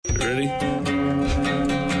Ready?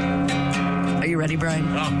 Are you ready,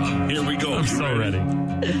 Brian? Here we go. I'm so ready.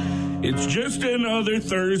 It's just another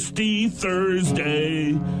thirsty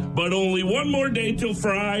Thursday, but only one more day till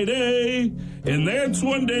Friday, and that's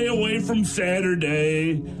one day away from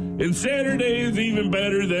Saturday, and Saturday is even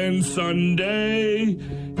better than Sunday.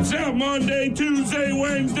 It's not Monday, Tuesday,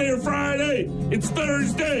 Wednesday, or Friday. It's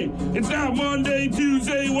Thursday. It's not Monday,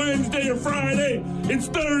 Tuesday, Wednesday, or Friday. It's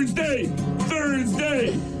Thursday.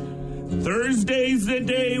 Thursday. Thursday's the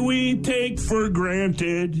day we take for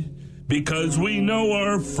granted, because we know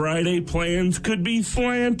our Friday plans could be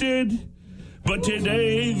slanted. But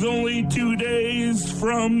today's only 2 days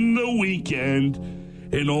from the weekend,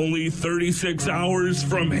 and only 36 hours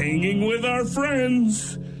from hanging with our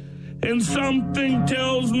friends. And something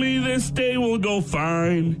tells me this day will go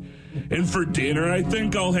fine. And for dinner, I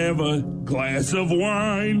think I'll have a glass of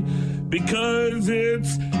wine, because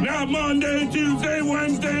it's not Monday, Tuesday,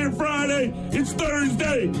 Wednesday, or Friday. It's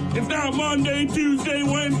Thursday. It's not Monday, Tuesday,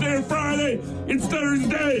 Wednesday, or Friday. It's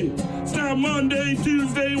Thursday. It's not Monday,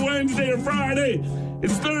 Tuesday, Wednesday, or Friday.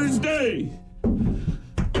 It's Thursday.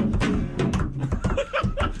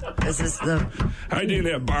 This is the... I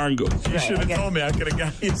didn't have bongos. You should have told me. I could have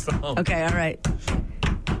got you some. Okay, all right.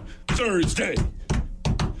 Thursday.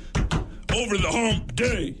 Over the hump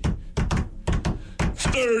day. It's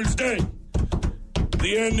Thursday.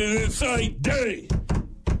 The end of the sight day.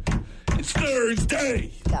 It's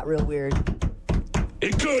Thursday. Got real weird.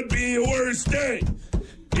 It could be a worse day.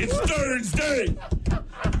 It's Thursday.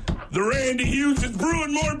 The Randy Hughes is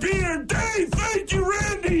brewing more beer day. Thank you,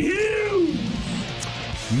 Randy Hughes.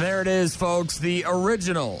 There it is, folks. The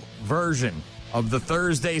original version of the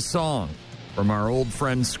Thursday song from our old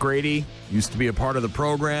friend Scrady. Used to be a part of the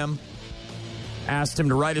program. Asked him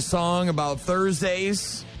to write a song about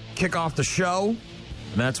Thursdays, kick off the show,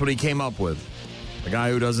 and that's what he came up with. The guy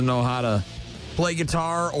who doesn't know how to play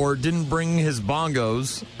guitar or didn't bring his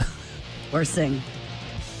bongos. Or sing.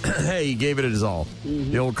 Hey, he gave it his all.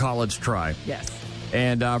 The old college try. Yes.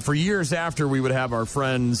 And for years after, we would have our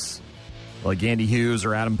friends like Andy Hughes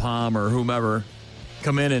or Adam Palm or whomever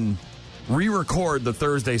come in and re-record the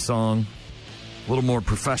Thursday song a little more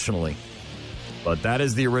professionally. But that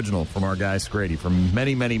is the original from our guy Scrady from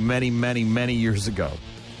many, many, many, many, many years ago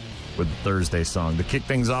with the Thursday song. To kick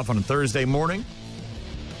things off on a Thursday morning,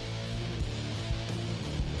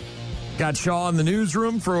 got Shaw in the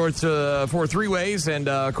newsroom for three ways. And,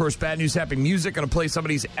 of course, Bad News, Happy Music. Going to play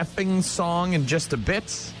somebody's effing song in just a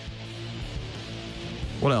bit.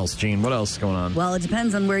 What else, Gene? What else is going on? Well, it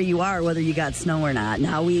depends on where you are, whether you got snow or not.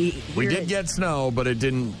 Now we did get snow, but it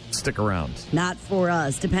didn't stick around. Not for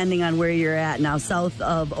us, depending on where you're at. Now, south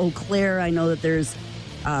of Eau Claire, I know that there's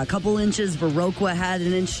a couple inches. Viroqua had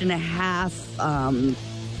 1.5 inches.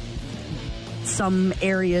 Some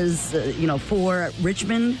areas, 4.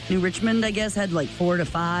 Richmond, New Richmond, I guess, had like 4 to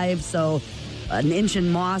 5. So an inch in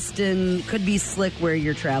Mauston. Could be slick where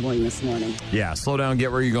you're traveling this morning. Yeah, slow down, get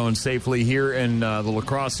where you're going safely. Here in the La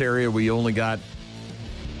Crosse area, we only got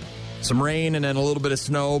some rain and then a little bit of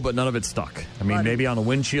snow, but none of it stuck. I mean, maybe on a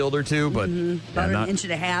windshield or two, but... About 1.5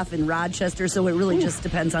 inches in Rochester, so it really just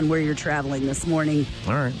depends on where you're traveling this morning.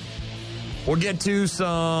 All right. We'll get to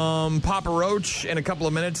some Papa Roach in a couple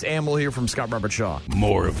of minutes, and we'll hear from Scott Robert Shaw.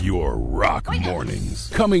 More of your rock mornings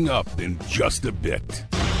coming up in just a bit.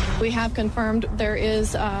 We have confirmed there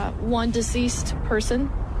is one deceased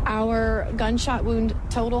person. Our gunshot wound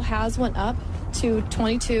total has went up to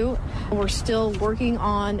 22. We're still working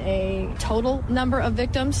on a total number of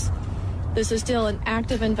victims. This is still an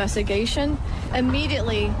active investigation.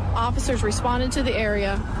 Immediately, officers responded to the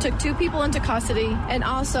area, took 2 people into custody, and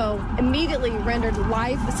also immediately rendered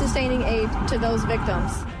life-sustaining aid to those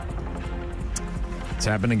victims. It's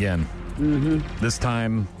happened again. This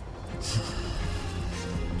time,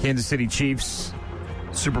 Kansas City Chiefs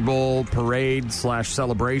Super Bowl parade /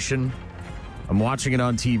 celebration. I'm watching it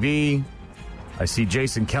on TV. I see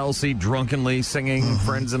Jason Kelsey drunkenly singing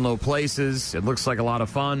Friends in Low Places. It looks like a lot of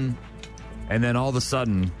fun. And then all of a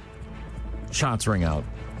sudden, shots ring out.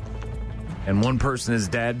 And one person is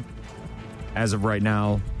dead. As of right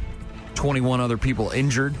now, 21 other people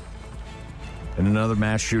injured in another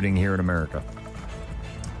mass shooting here in America.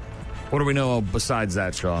 What do we know besides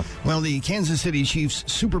that, Shaw? Well, the Kansas City Chiefs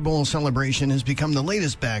Super Bowl celebration has become the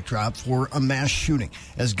latest backdrop for a mass shooting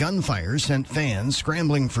as gunfire sent fans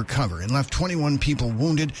scrambling for cover and left 21 people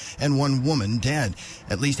wounded and 1 woman dead.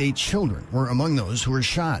 At least 8 children were among those who were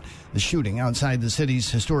shot. The shooting outside the city's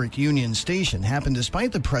historic Union Station happened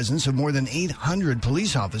despite the presence of more than 800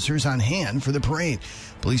 police officers on hand for the parade.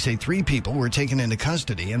 Police say 3 people were taken into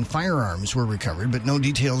custody and firearms were recovered, but no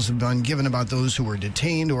details have been given about those who were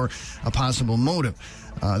detained or a possible motive.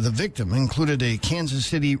 The victim included a Kansas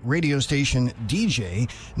City radio station DJ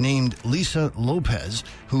named Lisa Lopez,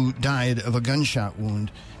 who died of a gunshot wound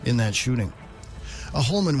in that shooting. A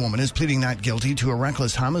Holman woman is pleading not guilty to a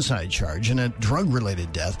reckless homicide charge in a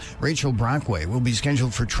drug-related death. Rachel Brockway will be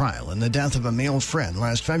scheduled for trial in the death of a male friend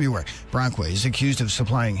last February. Brockway is accused of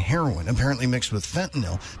supplying heroin, apparently mixed with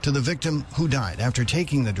fentanyl, to the victim who died after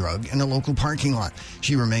taking the drug in a local parking lot.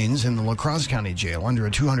 She remains in the La Crosse County Jail under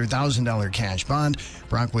a $200,000 cash bond.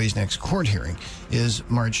 Brockway's next court hearing is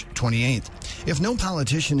March 28th. If no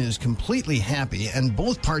politician is completely happy and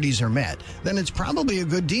both parties are met, then it's probably a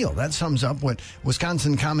good deal. That sums up what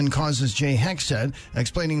Wisconsin Common Cause's Jay Heck said,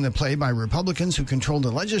 explaining the play by Republicans who controlled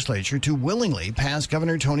the legislature to willingly pass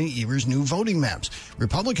Governor Tony Evers' new voting maps.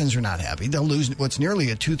 Republicans are not happy. They'll lose what's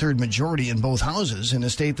nearly a 2/3 majority in both houses in a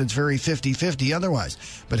state that's very 50-50 otherwise.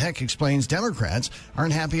 But Heck explains Democrats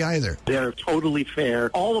aren't happy either. They're totally fair.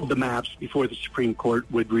 All of the maps before the Supreme Court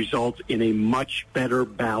would result in a much better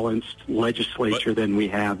balanced legislature than we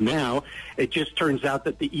have now. It just turns out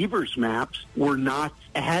that the Evers maps were not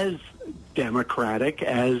as democratic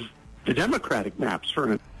as the Democratic maps, for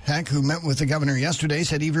instance. Heck, who met with the governor yesterday,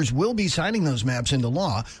 said Evers will be signing those maps into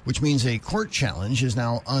law, which means a court challenge is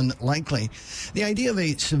now unlikely. The idea of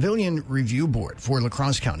a civilian review board for La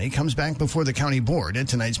Crosse County comes back before the county board at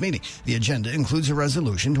tonight's meeting. The agenda includes a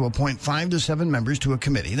resolution to appoint 5 to 7 members to a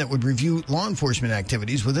committee that would review law enforcement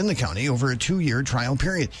activities within the county over a 2-year trial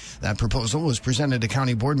period. That proposal was presented to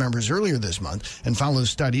county board members earlier this month and follows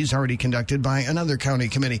studies already conducted by another county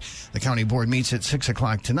committee. The county board meets at 6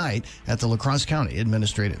 o'clock tonight at the La Crosse County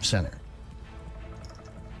Administrative Center.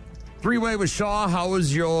 Three-way with Shaw. How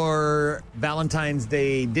was your Valentine's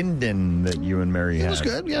Day din-din that you and Mary had? It was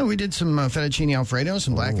good. Yeah, we did some fettuccine Alfredo,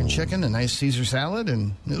 some blackened chicken, a nice Caesar salad,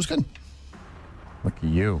 and it was good. Look at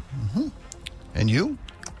you. Mm-hmm. And you?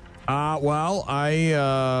 Well,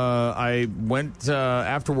 I went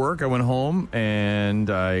after work. I went home and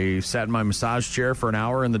I sat in my massage chair for an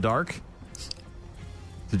hour in the dark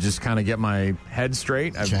to just kind of get my head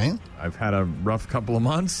straight. I've had a rough couple of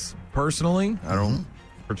months personally. I don't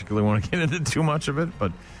particularly want to get into too much of it,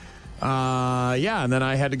 but yeah. And then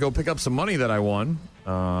I had to go pick up some money that I won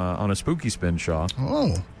on a spooky spin, Shaw.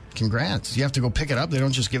 Oh, congrats! You have to go pick it up. They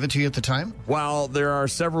don't just give it to you at the time. Well, there are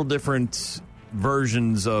several different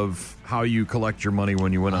versions of how you collect your money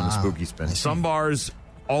when you win on a spooky spin. Some bars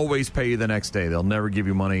always pay you the next day. They'll never give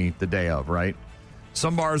you money the day of, right?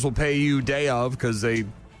 Some bars will pay you day of because they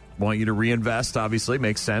want you to reinvest. Obviously,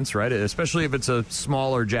 makes sense, right? Especially if it's a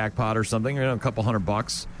smaller jackpot or something, a couple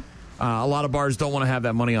 $100. A lot of bars don't want to have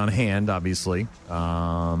that money on hand, obviously.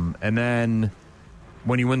 And then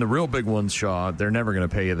when you win the real big ones, Shaw, they're never going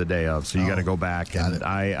to pay you the day of, so you got to go back. And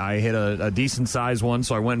I hit a decent sized one,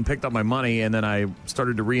 so I went and picked up my money, and then I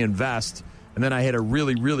started to reinvest, and then I hit a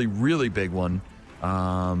really, really, really big one.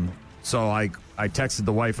 So I texted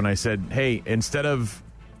the wife and I said, hey, instead of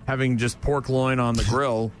having just pork loin on the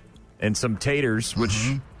grill and some taters, which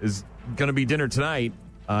is going to be dinner tonight,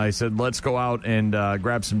 I said, let's go out and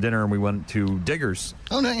grab some dinner, and we went to Digger's.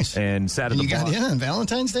 Oh, nice. And sat at the bar. You got in on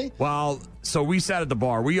Valentine's Day? Well, so we sat at the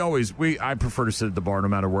bar. I prefer to sit at the bar no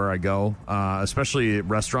matter where I go, especially at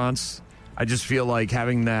restaurants. I just feel like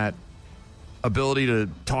having that ability to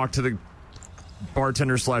talk to the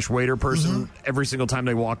bartender / waiter person every single time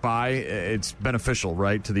they walk by, it's beneficial,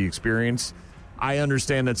 right, to the experience. I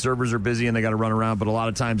understand that servers are busy and they got to run around, but a lot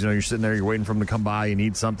of times, you're sitting there, you're waiting for them to come by, you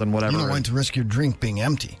need something, whatever. You don't want to risk your drink being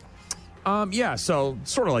empty. Yeah, so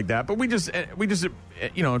sort of like that, but we just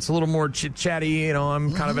it's a little more chit-chatty.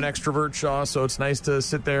 I'm kind of an extrovert, Shaw, so it's nice to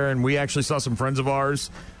sit there, and we actually saw some friends of ours.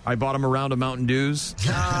 I bought them a round of Mountain Dews.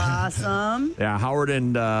 Awesome. Yeah, Howard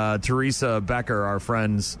and Teresa Becker, our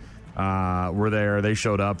friends, were there. They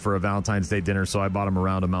showed up for a Valentine's Day dinner, so I bought them a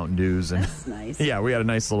round of Mountain Dews. And that's nice. Yeah, we had a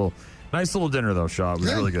nice little dinner, though, Shaw. It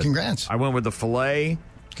was really good. Congrats. I went with the filet.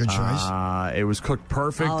 Good choice. It was cooked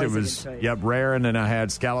perfect. Always it was rare, and then I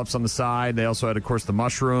had scallops on the side. They also had, of course, the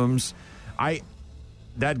mushrooms.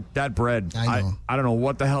 That bread. I know. I don't know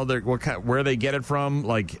what the hell where they get it from.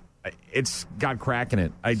 Like, it's got crack in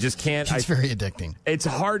it. I just can't. It's very addicting. It's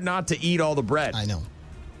hard not to eat all the bread. I know.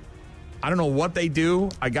 I don't know what they do.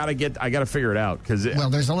 I gotta figure it out well,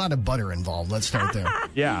 there's a lot of butter involved. Let's start there.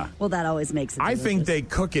 Yeah. Well, that always makes it. I think they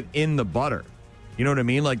cook it in the butter. You know what I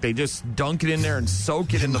mean? Like they just dunk it in there and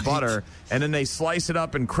soak it in the butter, and then they slice it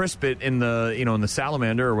up and crisp it in the in the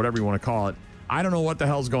salamander or whatever you want to call it. I don't know what the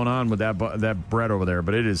hell's going on with that bread over there,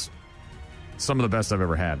 but it is some of the best I've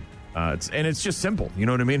ever had. It's just simple. You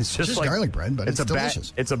know what I mean? It's just like garlic bread, but it's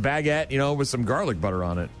delicious. It's a baguette, with some garlic butter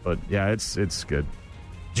on it. But yeah, it's good.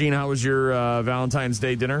 Gene, how was your Valentine's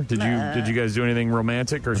Day dinner? Did you guys do anything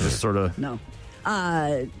romantic or just sort of? No.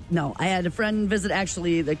 No, I had a friend visit.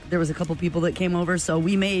 Actually, there was a couple people that came over, so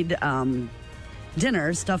we made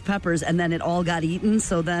dinner, stuffed peppers, and then it all got eaten.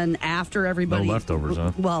 So then after everybody... No leftovers,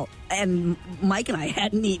 huh? Well, and Mike and I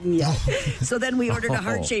hadn't eaten yet. So then we ordered a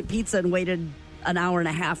heart-shaped pizza and waited an hour and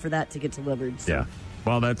a half for that to get delivered. So. Yeah.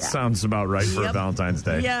 Well, that sounds about right for Valentine's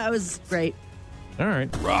Day. Yeah, it was great. All right.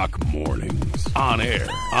 Rock Mornings. On air,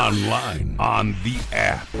 online, on the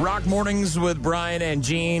app. Rock Mornings with Brian and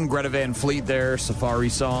Gene. Greta Van Fleet there. Safari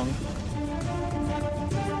song.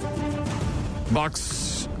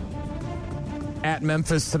 Bucks at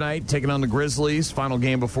Memphis tonight, taking on the Grizzlies. Final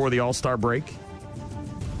game before the All-Star break.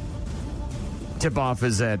 Tip-off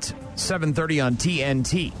is at 7:30 on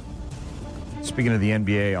TNT. Speaking of the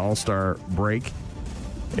NBA All-Star break,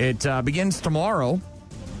 it begins tomorrow.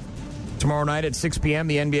 Tomorrow night at 6 p.m.,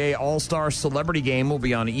 the NBA All-Star Celebrity Game will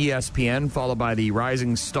be on ESPN, followed by the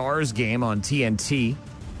Rising Stars game on TNT.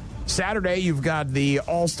 Saturday, you've got the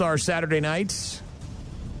All-Star Saturday Night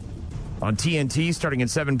on TNT, starting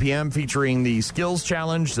at 7 p.m., featuring the Skills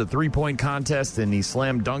Challenge, the three-point contest, and the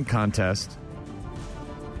Slam Dunk Contest.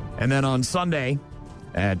 And then on Sunday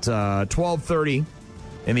at 12:30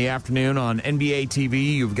 in the afternoon on NBA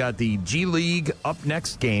TV, you've got the G League Up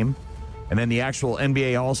Next game. And then the actual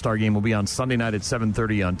NBA All-Star game will be on Sunday night at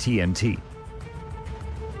 7:30 on TNT.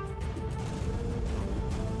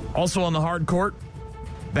 Also on the hard court,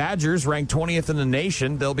 Badgers ranked 20th in the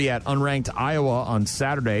nation. They'll be at unranked Iowa on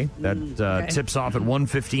Saturday. That tips off at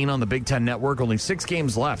 1:15 on the Big Ten Network. Only 6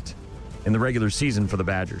 games left in the regular season for the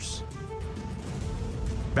Badgers.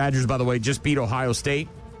 Badgers, by the way, just beat Ohio State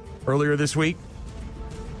earlier this week,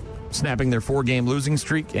 snapping their 4-game losing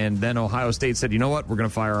streak, and then Ohio State said, you know what, we're going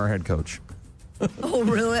to fire our head coach. Oh,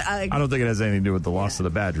 really? I don't think it has anything to do with the loss of the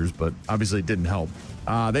Badgers, but obviously it didn't help.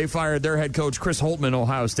 They fired their head coach, Chris Holtmann,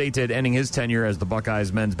 Ohio State did, ending his tenure as the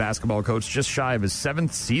Buckeyes men's basketball coach just shy of his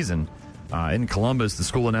 7th season. In Columbus, the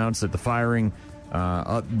school announced that the firing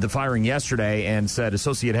yesterday and said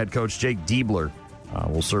associate head coach Jake Diebler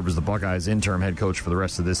will serve as the Buckeyes' interim head coach for the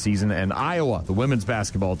rest of this season. And Iowa, the women's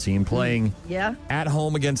basketball team, playing at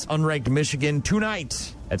home against unranked Michigan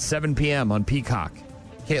tonight at 7 p.m. on Peacock.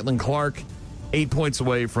 Caitlin Clark, 8 points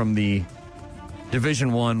away from the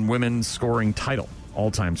Division I women's scoring title,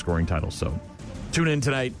 all-time scoring title. So tune in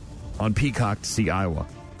tonight on Peacock to see Iowa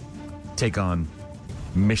take on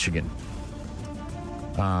Michigan.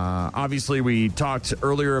 Obviously, we talked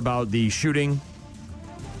earlier about the shooting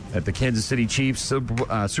at the Kansas City Chiefs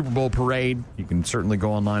Super Bowl parade. You can certainly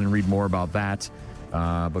go online and read more about that.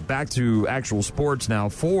 But back to actual sports now.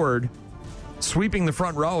 Ford sweeping the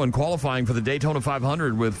front row and qualifying for the Daytona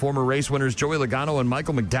 500 with former race winners Joey Logano and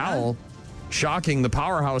Michael McDowell, shocking the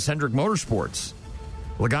powerhouse Hendrick Motorsports.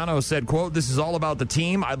 Logano said, quote, "This is all about the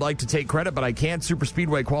team. I'd like to take credit, but I can't. Super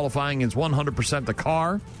Speedway qualifying is 100% the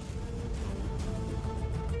car."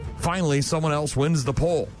 Finally, someone else wins the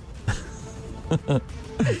pole.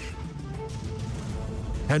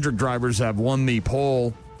 Hendrick drivers have won the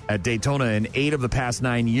pole at Daytona in 8 of the past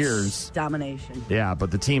 9 years. Domination. Yeah,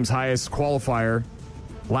 but the team's highest qualifier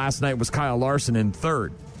last night was Kyle Larson in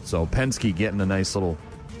 3rd. So Penske getting a nice little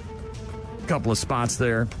couple of spots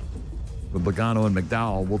there with Logano and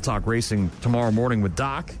McDowell. We'll talk racing tomorrow morning with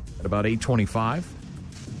Doc at about 8:25.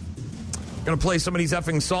 Going to play somebody's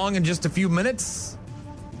effing song in just a few minutes.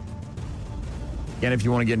 Again, if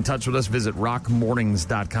you want to get in touch with us, visit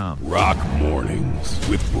rockmornings.com. Rock Mornings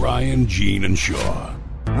with Brian, Gene, and Shaw.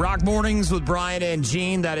 Rock Mornings with Brian and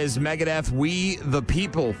Gene. That is Megadeth, We the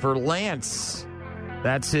People, for Lance.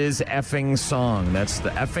 That's his effing song. That's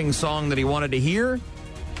the effing song that he wanted to hear.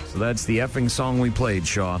 So that's the effing song we played,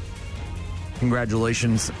 Shaw.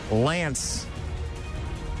 Congratulations, Lance.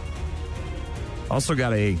 Also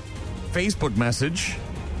got a Facebook message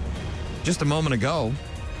just a moment ago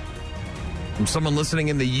from someone listening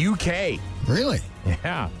in the UK. Really?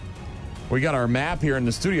 Yeah. We got our map here in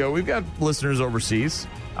the studio. We've got listeners overseas.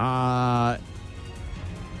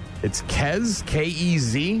 It's Kez,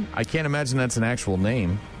 K-E-Z. I can't imagine that's an actual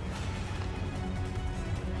name.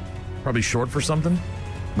 Probably short for something.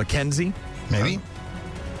 Mackenzie? Maybe.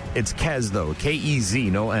 It's Kez, though. K-E-Z,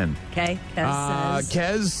 no N. Okay.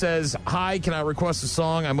 Kez says, hi, can I request a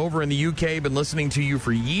song? I'm over in the UK, been listening to you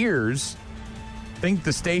for years. Think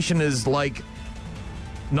the station is like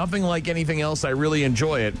nothing like anything else. I really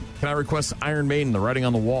enjoy it. Can I request Iron Maiden, The Writing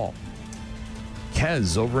on the Wall?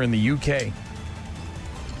 Kez over in the UK.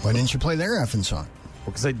 Why didn't you play their effing song?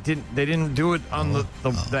 Because they didn't do it on the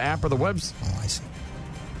app or the website. Oh, I see.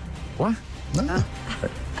 What? No.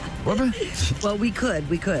 What? Well, we could.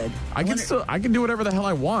 I can do whatever the hell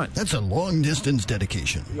I want. That's a long-distance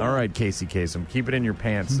dedication. Yeah. All right, Casey Kasem, keep it in your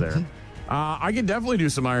pants there. I could definitely do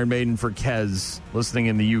some Iron Maiden for Kez listening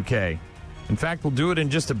in the UK. In fact, we'll do it in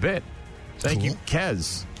just a bit. Thank you,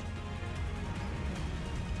 Kez.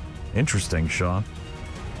 Interesting, Shaw.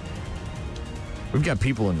 We've got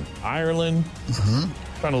people in Ireland.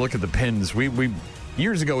 Trying to look at the pins. We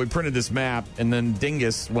years ago we printed this map, and then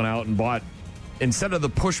Dingus went out and bought, instead of the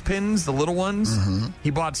push pins, the little ones, he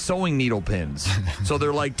bought sewing needle pins. So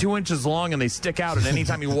they're like 2 inches long and they stick out. And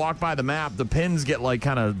anytime you walk by the map, the pins get like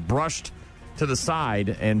kind of brushed to the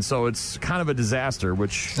side, and so it's kind of a disaster.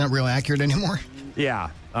 Which it's not real accurate anymore. Yeah,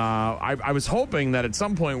 I was hoping that at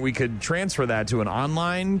some point we could transfer that to an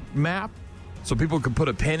online map. So people could put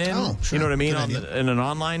a pin in, sure. You know what I mean, in an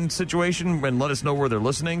online situation, and let us know where they're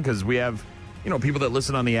listening, because we have, people that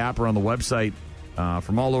listen on the app or on the website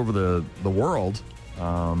from all over the world.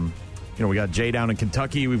 We got Jay down in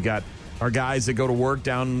Kentucky. We've got our guys that go to work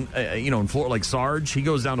down, in Florida, like Sarge. He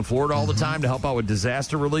goes down to Florida all the time to help out with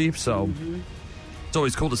disaster relief. So it's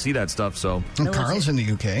always cool to see that stuff. So Carl's in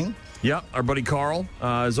the UK. Yep, our buddy Carl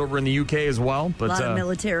is over in the UK as well. But, a lot of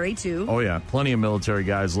military, too. Oh, yeah, plenty of military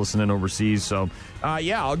guys listening overseas. So,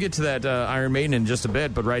 I'll get to that Iron Maiden in just a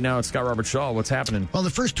bit. But right now, it's Scott Robert Shaw. What's happening? Well, the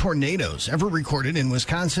first tornadoes ever recorded in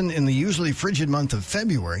Wisconsin in the usually frigid month of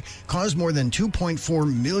February caused more than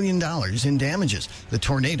 $2.4 million in damages. The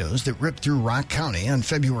tornadoes that ripped through Rock County on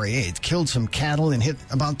February 8th killed some cattle and hit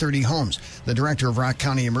about 30 homes. The director of Rock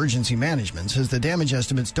County Emergency Management says the damage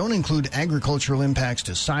estimates don't include agricultural impacts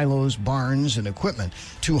to silos, barns, and equipment.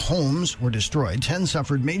 2 homes were destroyed. 10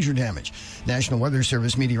 suffered major damage. National Weather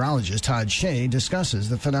Service meteorologist Todd Shea discusses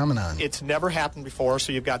the phenomenon. It's never happened before,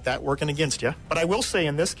 so you've got that working against you. But I will say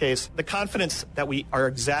in this case, the confidence that we are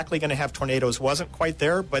exactly going to have tornadoes wasn't quite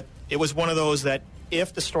there, but it was one of those that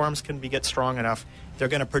if the storms can get strong enough, they're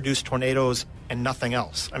going to produce tornadoes and nothing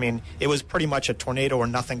else. I mean, it was pretty much a tornado or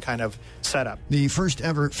nothing kind of setup. The first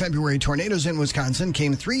ever February tornadoes in Wisconsin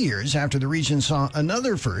came 3 years after the region saw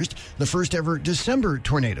another first, the first ever December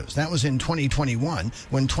tornadoes. That was in 2021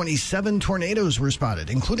 when 27 tornadoes were spotted,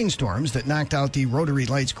 including storms that knocked out the Rotary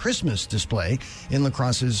Lights Christmas display in La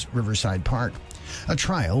Crosse's Riverside Park. A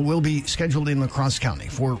trial will be scheduled in La Crosse County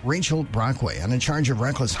for Rachel Brockway on a charge of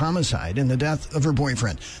reckless homicide in the death of her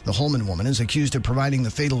boyfriend. The Holman woman is accused of providing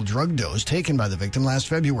the fatal drug dose taken by the victim last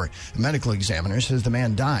February. A medical examiner says the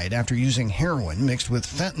man died after using heroin mixed with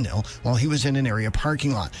fentanyl while he was in an area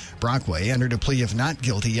parking lot. Brockway entered a plea of not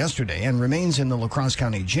guilty yesterday and remains in the La Crosse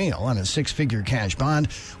County Jail on a 6-figure cash bond,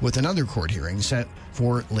 with another court hearing set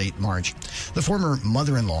for late March. The former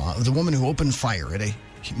mother-in-law of the woman who opened fire at a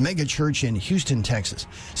mega church in Houston, Texas,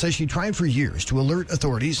 says she tried for years to alert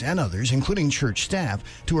authorities and others, including church staff,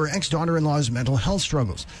 to her ex-daughter-in-law's mental health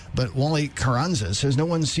struggles. But Wally Carranza says no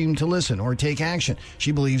one seemed to listen or take action.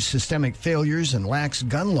 She believes systemic failures and lax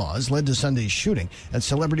gun laws led to Sunday's shooting at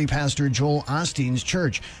celebrity pastor Joel Osteen's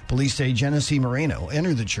church. Police say Genesee Moreno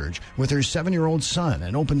entered the church with her 7-year-old son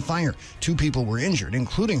and opened fire. 2 people were injured,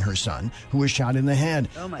 including her son, who was shot in the head.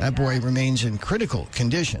 That boy remains in critical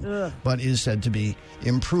condition, but is said to be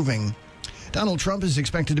improving. Donald Trump is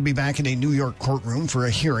expected to be back in a New York courtroom for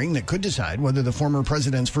a hearing that could decide whether the former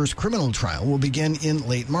president's first criminal trial will begin in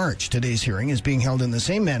late March. Today's hearing is being held in the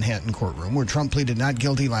same Manhattan courtroom where Trump pleaded not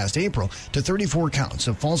guilty last April to 34 counts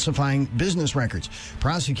of falsifying business records.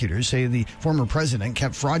 Prosecutors say the former president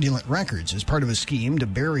kept fraudulent records as part of a scheme to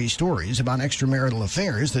bury stories about extramarital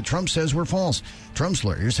affairs that Trump says were false. Trump's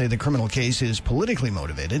lawyers say the criminal case is politically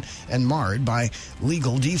motivated and marred by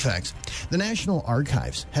legal defects. The National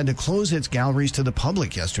Archives had to close its galleries to the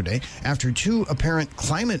public yesterday after 2 apparent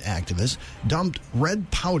climate activists dumped red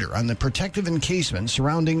powder on the protective encasement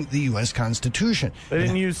surrounding the U.S. Constitution. They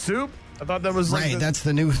didn't use soup? I thought that was right. That's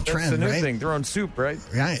the new trend, that's the new right? thing. They're on soup, right?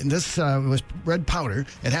 Right. And this was red powder.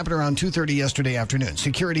 It happened around 2:30 yesterday afternoon.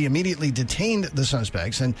 Security immediately detained the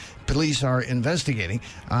suspects, and police are investigating.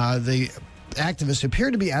 The activists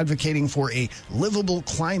appear to be advocating for a livable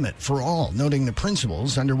climate for all, noting the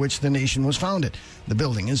principles under which the nation was founded. The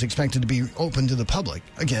building is expected to be open to the public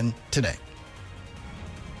again today.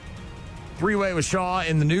 Three-way with Shaw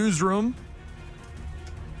in the newsroom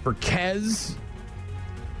for Kez.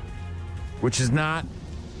 which is not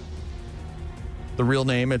the real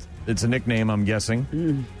name. It's a nickname, I'm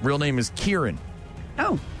guessing. Real name is Kieran.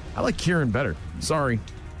 Oh. I like Kieran better. Sorry.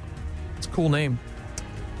 It's a cool name.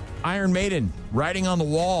 Iron Maiden, Writing on the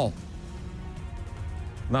Wall.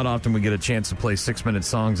 Not often we get a chance to play 6-minute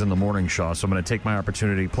songs in the morning, Shaw, so I'm going to take my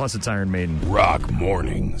opportunity. Plus, it's Iron Maiden. Rock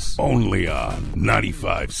mornings, only on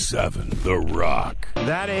 95.7 The Rock.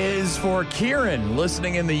 That is for Kieran,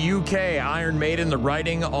 listening in the UK. Iron Maiden, The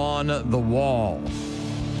Writing on the Wall.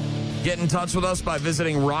 Get in touch with us by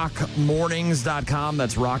visiting rockmornings.com.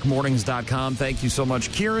 That's rockmornings.com. Thank you so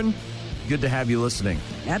much, Kieran. Good to have you listening.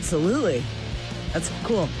 Absolutely. That's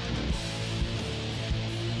cool.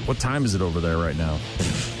 What time is it over there right now?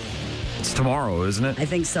 It's tomorrow, isn't it? I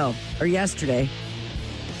think so. Or yesterday.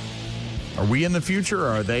 Are we in the future or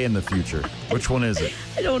are they in the future? Which one is it?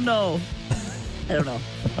 I don't know. All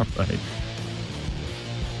right.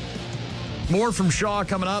 More from Shaw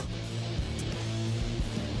coming up.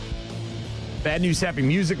 Bad news, happy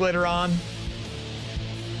music later on.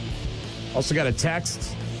 Also got a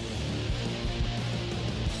text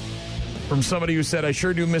from somebody who said, I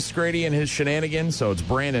sure do miss Grady and his shenanigans. So it's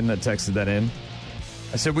Brandon that texted that in.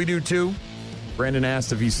 I said, we do too. Brandon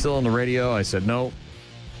asked if he's still on the radio. I said, no,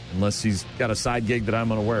 unless he's got a side gig that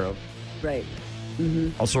I'm unaware of. Right.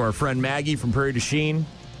 Also, our friend Maggie from Prairie du Chien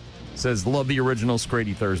says, love the original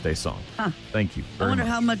Scrady Thursday song. Huh. Thank you I wonder very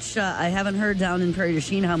much. how much, I haven't heard down in Prairie du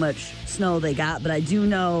Chien how much snow they got, but I do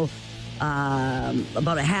know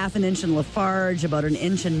about a half an inch in Lafarge, about an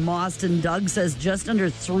inch in Mauston. Doug says just under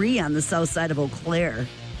 3 on the south side of Eau Claire.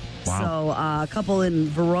 Wow. So a couple in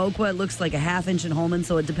Viroqua, it looks like a half inch in Holman,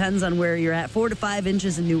 so it depends on where you're at. 4 to 5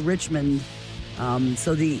 inches in New Richmond.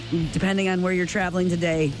 So depending on where you're traveling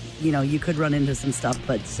today, you could run into some stuff,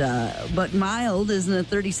 but mild, isn't it?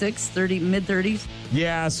 36, mid 30s?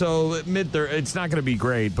 Yeah, so it's not going to be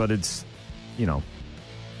great, but it's,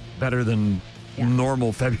 better than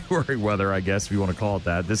normal February weather, I guess, if you want to call it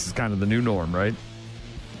that. This is kind of the new norm, right?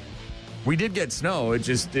 We did get snow. It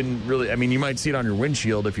just didn't really, you might see it on your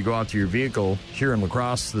windshield if you go out to your vehicle here in La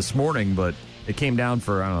Crosse this morning, but it came down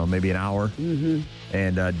for, I don't know, maybe an hour. Mm-hmm.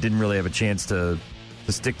 And didn't really have a chance to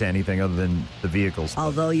stick to anything other than the vehicles.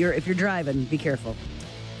 Although if you're driving, be careful.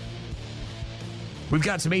 We've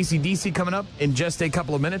got some AC/DC coming up in just a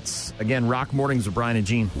couple of minutes. Again, Rock Mornings with Brian and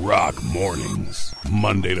Gene. Rock mornings,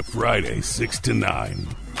 Monday to Friday, 6 to 9.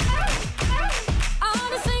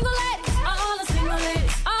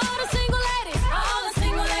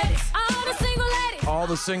 All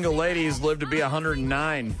the single ladies live to be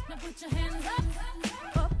 109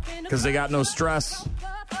 because they got no stress.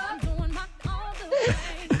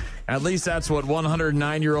 At least that's what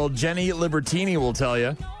 109-year-old Jenny Libertini will tell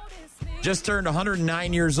you. Just turned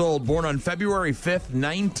 109 years old, born on February 5th,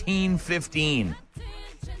 1915.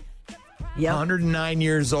 Yep. 109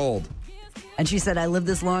 years old. And she said, I lived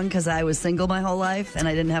this long because I was single my whole life and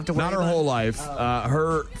I didn't have to worry Not her whole life.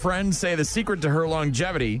 Her friends say the secret to her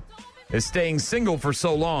longevity is staying single for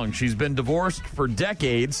so long. She's been divorced for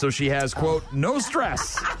decades, so she has, quote, no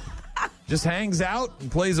stress. Just hangs out and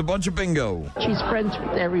plays a bunch of bingo. She's friends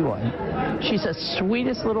with everyone. She's the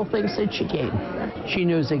sweetest little thing since she came. She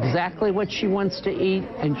knows exactly what she wants to eat,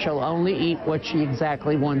 and she'll only eat what she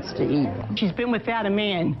exactly wants to eat. She's been without a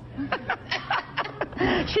man.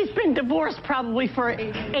 She's been divorced probably for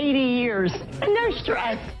 80 years. And no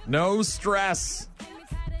stress. No stress.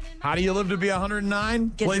 How do you live to be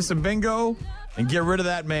 109? Play some bingo and get rid of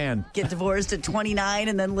that man. Get divorced at 29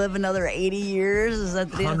 and then live another 80 years? Is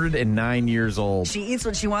that the 109 years old. She eats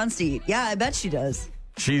what she wants to eat. Yeah, I bet she does.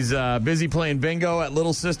 She's busy playing bingo at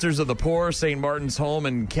Little Sisters of the Poor, St. Martin's Home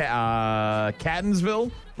in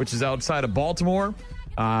Catonsville, which is outside of Baltimore.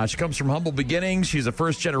 She comes from humble beginnings. She's a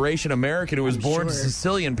first-generation American who was born to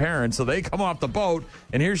Sicilian parents, so they come off the boat,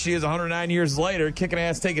 and here she is 109 years later, kicking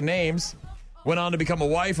ass, taking names. Went on to become a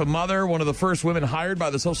wife, a mother, one of the first women hired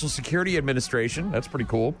by the Social Security Administration. That's pretty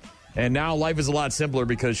cool. And now life is a lot simpler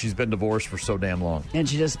because she's been divorced for so damn long. And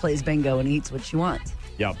she just plays bingo and eats what she wants.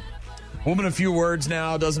 Yep. Woman of few words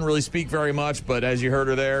now, doesn't really speak very much, but as you heard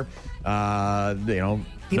her there,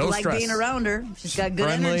 People no like stress. being around her. She's got good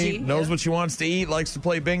Friendly, energy. knows what she wants to eat, likes to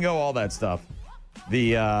play bingo, all that stuff.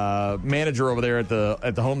 The manager over there at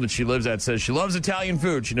the home that she lives at says she loves Italian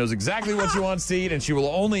food. She knows exactly what she wants to eat, and she will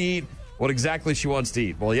only eat what exactly she wants to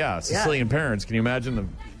eat. Well, yeah, Sicilian parents. Can you imagine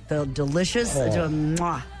them? The delicious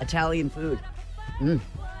Italian food. Mm.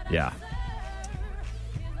 Yeah.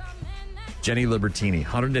 Jenny Libertini,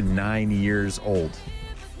 109 years old.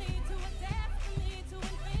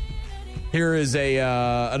 Here is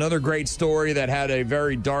another great story that had a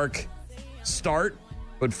very dark start,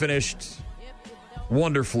 but finished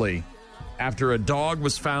wonderfully after a dog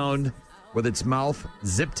was found with its mouth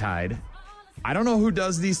zip-tied. I don't know who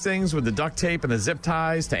does these things with the duct tape and the zip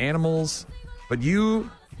ties to animals, but you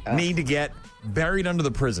need to get buried under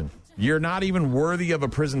the prison. You're not even worthy of a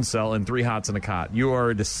prison cell in 3 hots and a cot. You are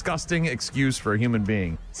a disgusting excuse for a human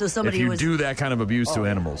being. So somebody if you do that kind of abuse to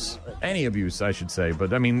animals. Any abuse, I should say.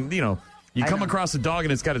 But, I mean, you come across a dog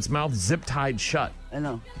and it's got its mouth zip-tied shut. I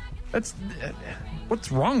know.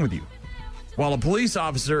 What's wrong with you? Well, a police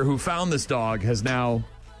officer who found this dog has now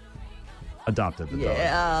adopted the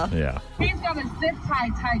dog. Yeah. He's got a zip tie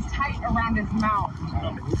tight around his mouth.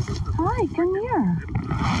 Hi, come here.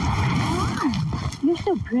 Hi. You're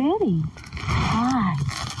so pretty. Hi.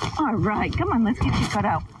 All right, come on, let's get you cut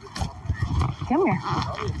out. Come here.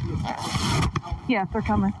 Yeah, they're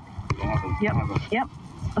coming. Yep.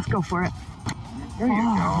 Let's go for it. There you go.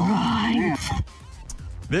 Right.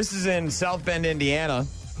 This is in South Bend, Indiana.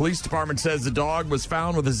 Police department says the dog was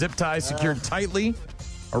found with a zip tie secured tightly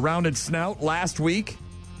around its snout last week.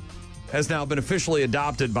 Has now been officially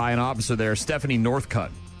adopted by an officer there, Stephanie Northcutt.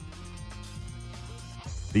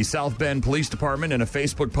 The South Bend Police Department in a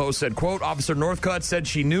Facebook post said, quote, Officer Northcutt said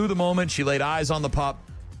she knew the moment she laid eyes on the pup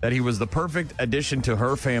that he was the perfect addition to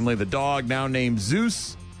her family. The dog, now named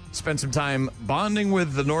Zeus, spent some time bonding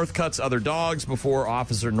with the Northcutt's other dogs before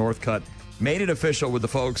Officer Northcutt made it official with the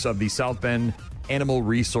folks of the South Bend Animal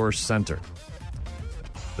Resource Center.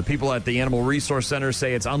 The people at the Animal Resource Center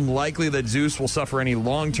say it's unlikely that Zeus will suffer any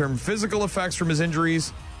long-term physical effects from his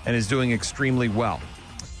injuries and is doing extremely well.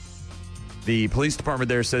 The police department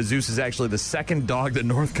there says Zeus is actually the second dog that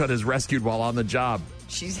Northcutt has rescued while on the job.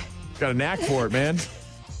 She's got a knack for it, man.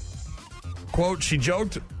 Quote, she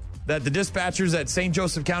joked that the dispatchers at St.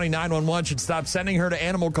 Joseph County 911 should stop sending her to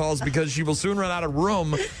animal calls because she will soon run out of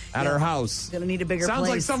room at her house. Gonna need a bigger Sounds place.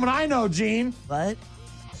 like someone I know, Gene. What?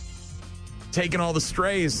 Taking all the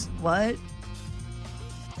strays. What?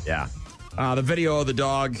 Yeah. The video of the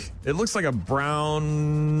dog, it looks like a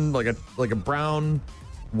brown, like a brown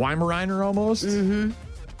Weimaraner almost. Mm-hmm.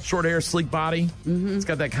 Short hair, sleek body. Mm-hmm. It's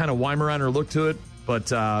got that kind of Weimaraner look to it, but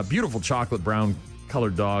beautiful chocolate brown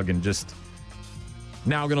colored dog, and just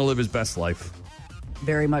now going to live his best life.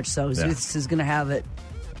 Very much so. Yeah. Zeus is going to have it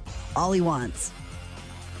all he wants.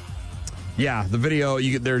 Yeah, the video,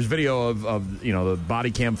 there's video of the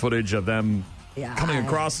body cam footage of them coming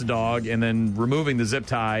across the dog and then removing the zip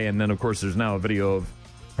tie, and then, of course, there's now a video of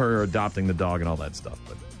her adopting the dog and all that stuff.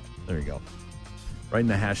 But there you go. Right in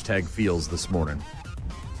the hashtag feels this morning.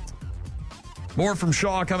 More from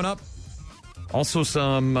Shaw coming up. Also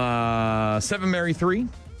some 7 Mary 3.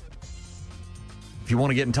 If you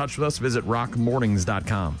want to get in touch with us, visit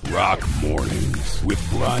rockmornings.com. Rock Mornings with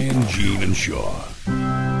Brian, Gene, and Shaw.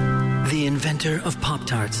 The inventor of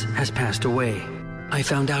Pop-Tarts has passed away. I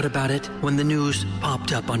found out about it when the news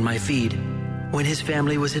popped up on my feed. When his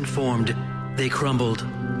family was informed, they crumbled.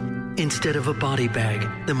 Instead of a body bag,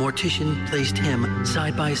 the mortician placed him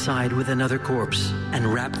side by side with another corpse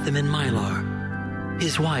and wrapped them in Mylar.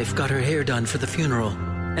 His wife got her hair done for the funeral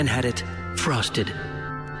and had it frosted.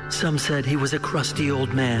 Some said he was a crusty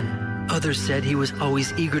old man. Others said he was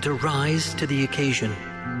always eager to rise to the occasion.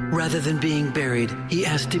 Rather than being buried, he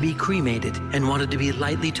asked to be cremated and wanted to be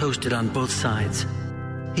lightly toasted on both sides.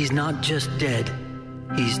 He's not just dead,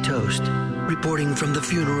 he's toast. Reporting from the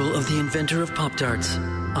funeral of the inventor of Pop-Tarts,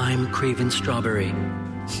 I'm Craven Strawberry.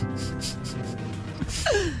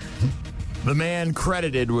 The man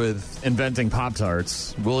credited with inventing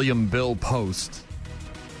Pop-Tarts, William Bill Post,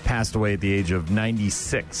 passed away at the age of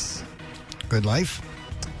 96. Good life.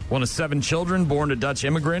 One of 7 children born to Dutch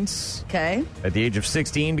immigrants. Okay. At the age of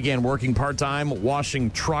 16, began working part-time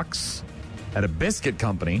washing trucks at a biscuit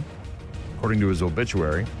company, according to his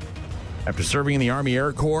obituary. After serving in the Army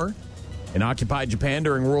Air Corps and occupied Japan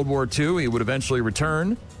during World War II, he would eventually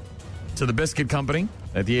return to the biscuit company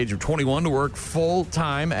at the age of 21 to work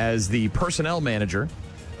full-time as the personnel manager,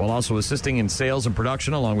 while also assisting in sales and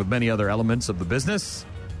production along with many other elements of the business.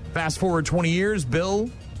 Fast forward 20 years, Bill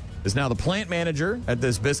is now the plant manager at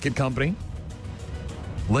this biscuit company,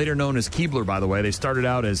 later known as Keebler, by the way. They started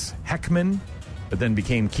out as Heckman, but then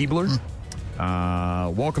became Keebler.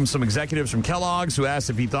 Welcomed some executives from Kellogg's who asked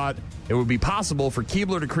if he thought it would be possible for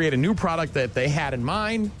Keebler to create a new product that they had in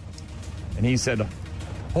mind. And he said,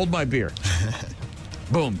 hold my beer.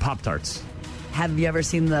 Boom, Pop-Tarts. Have you ever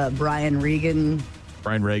seen the Brian Regan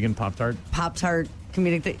Pop-Tart? Pop-Tart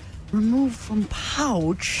comedic thing? Remove from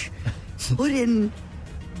pouch, put in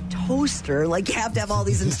toaster. Like, you have to have all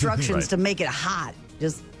these instructions Right. to make it hot.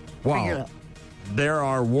 Just figure it out. There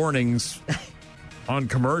are warnings on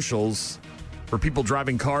commercials for people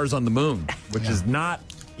driving cars on the moon, which is not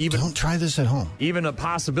Don't try this at home. Even a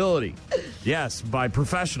possibility. Yes, by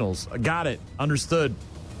professionals. Got it. Understood.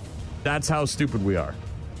 That's how stupid we are.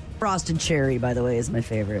 Frosted cherry, by the way, is my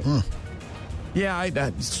favorite.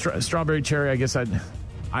 Yeah, strawberry cherry. I guess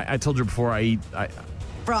I told you before. I eat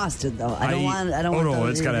Frosted though. I don't want.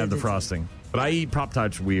 It's got to have the frosting. But I eat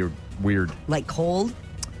Pop-Tarts weird. Like cold.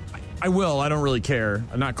 I will. I don't really care.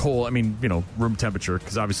 Not cold. I mean, room temperature,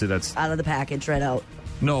 because obviously that's out of the package, right out.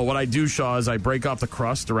 No, what I do, Shaw, is I break off the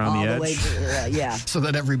crust around the edge. Way to, yeah. So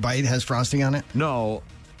that every bite has frosting on it? No.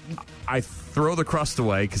 I throw the crust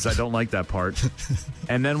away because I don't like that part.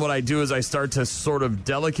 And then what I do is I start to sort of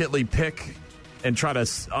delicately pick and try to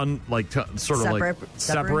separate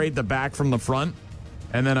the back from the front.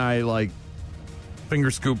 And then I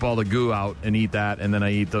finger scoop all the goo out and eat that. And then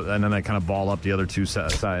I kind of ball up the other two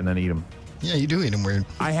sides and then eat them. Yeah, you do eat them weird.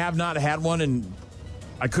 I have not had one, and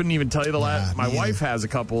I couldn't even tell you the last. My wife has a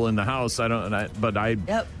couple in the house.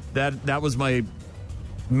 That was my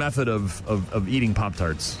method of eating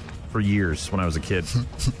Pop-Tarts for years when I was a kid.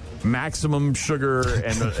 Maximum sugar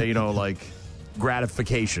and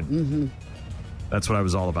gratification. Mm-hmm. That's what I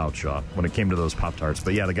was all about, Shaw, when it came to those Pop-Tarts.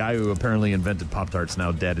 But yeah, the guy who apparently invented Pop-Tarts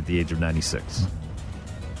now dead at the age of 96.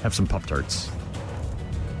 Have some Pop-Tarts.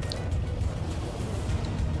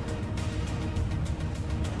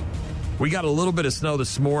 We got a little bit of snow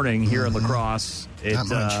this morning here in La Crosse.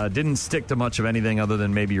 It didn't stick to much of anything other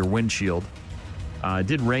than maybe your windshield. It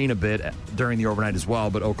did rain a bit during the overnight as well,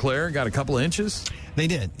 but Eau Claire got a couple of inches. They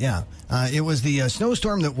did, yeah. It was the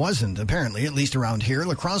snowstorm that wasn't, apparently, at least around here.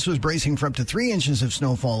 La Crosse was bracing for up to 3 inches of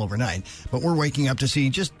snowfall overnight, but we're waking up to see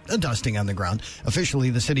just a dusting on the ground. Officially,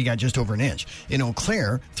 the city got just over an inch. In Eau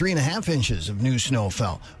Claire, 3.5 inches of new snow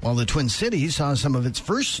fell, while the Twin Cities saw some of its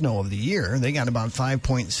first snow of the year. They got about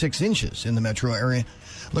 5.6 inches in the metro area.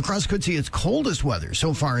 La Crosse could see its coldest weather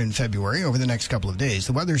so far in February over the next couple of days.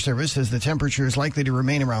 The Weather Service says the temperature is likely to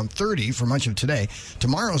remain around 30 for much of today.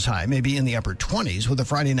 Tomorrow's high may be in the upper 20s with a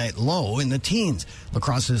Friday night low in the teens. La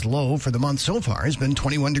Crosse's low for the month so far has been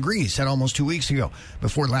 21 degrees, set almost 2 weeks ago.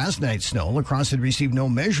 Before last night's snow, La Crosse had received no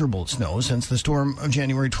measurable snow since the storm of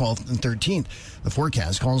January 12th and 13th. The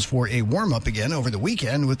forecast calls for a warm-up again over the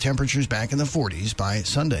weekend with temperatures back in the 40s by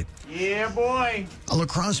Sunday. Yeah, boy. A La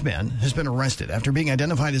Crosse man has been arrested after being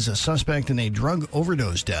identified as a suspect in a drug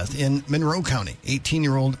overdose death in Monroe County.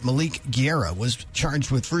 18-year-old Malik Guerra was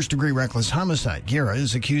charged with first-degree reckless homicide. Guerra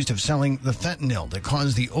is accused of selling the fentanyl that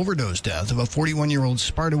caused the overdose death of a 41-year-old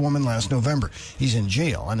Sparta woman last November. He's in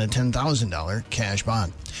jail on a $10,000 cash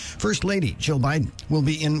bond. First Lady Jill Biden will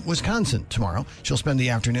be in Wisconsin tomorrow. She'll spend the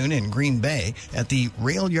afternoon in Green Bay at the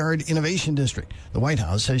Rail Yard Innovation District. The White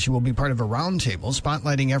House says she will be part of a roundtable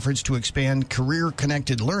spotlighting efforts to expand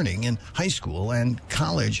career-connected learning in high school and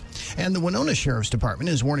college. And the Winona Sheriff's Department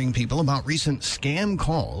is warning people about recent scam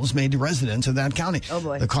calls made to residents of that county. Oh,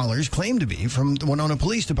 boy. The callers claim to be from the Winona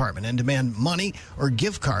Police Department and demand money or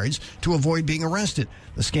gift cards to avoid being arrested.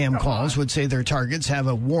 The scam calls would say their targets have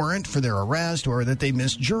a warrant for their arrest or that they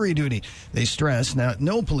missed jury duty. They stress that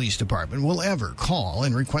no police department will ever call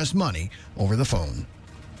and request money over the phone.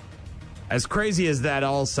 As crazy as that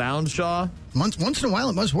all sounds, Shaw, Once in a while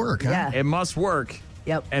it must work, huh? Yeah. It must work.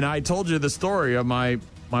 Yep. And I told you the story of my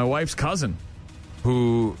wife's cousin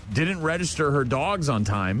who didn't register her dogs on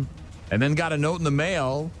time and then got a note in the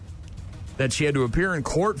mail that she had to appear in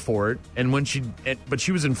court for it. And but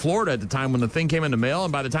she was in Florida at the time when the thing came in the mail.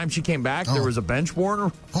 And by the time she came back, there was a bench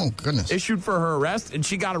warrant issued for her arrest. And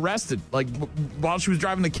she got arrested while she was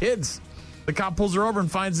driving the kids. The cop pulls her over and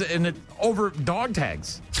finds it over dog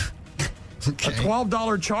tags. Okay. A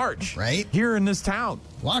 $12 charge here in this town.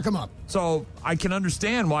 Lock them up. So I can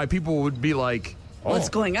understand why people would be like, what's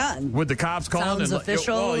going on? With the cops calling? Sounds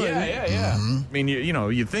official. Well, yeah. Mm-hmm. I mean,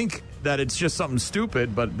 you think that it's just something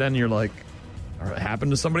stupid, but then you're like, it happened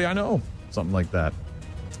to somebody I know. Something like that.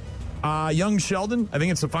 Young Sheldon, I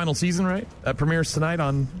think it's the final season, right? That premieres tonight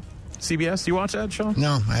on CBS. You watch that, Sean?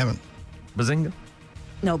 No, I haven't. Bazinga?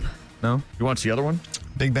 Nope. No? You watch the other one?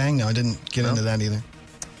 Big Bang? No, I didn't get into that either.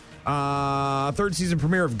 Third season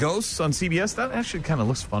premiere of Ghosts on CBS. That actually kind of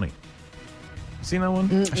looks funny. Seen that one?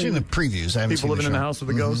 I've seen the previews. I haven't People seen living the in the show. house with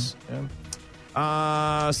the ghosts.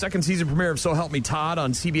 Yeah. Second season premiere of So Help Me Todd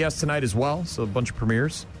on CBS tonight as well. So a bunch of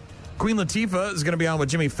premieres. Queen Latifah is going to be on with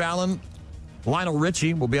Jimmy Fallon. Lionel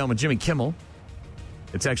Richie will be on with Jimmy Kimmel.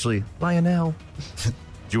 It's actually Lionel.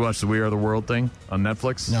 Did you watch the We Are the World thing on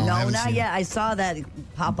Netflix? No, not yet. I saw that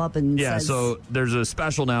pop up and says, so there's a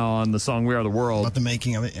special now on the song We Are the World. About the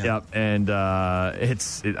making of it, yeah. Yep, and I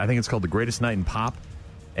think it's called The Greatest Night in Pop.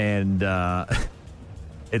 And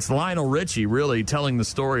It's Lionel Richie really telling the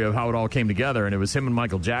story of how it all came together, and it was him and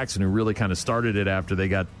Michael Jackson who really kind of started it after they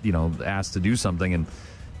got, asked to do something. And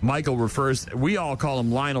Michael we all call him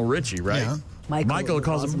Lionel Richie, right? Yeah. Michael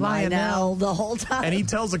calls him Lionel the whole time. And he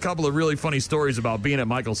tells a couple of really funny stories about being at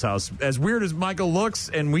Michael's house. As weird as Michael looks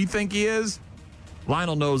and we think he is,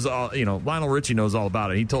 Lionel knows Lionel Richie knows all about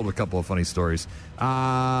it. He told a couple of funny stories.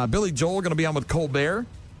 Billy Joel going to be on with Colbert.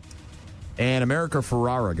 And America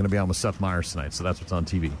Ferrara going to be on with Seth Meyers tonight. So that's what's on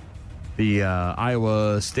TV. The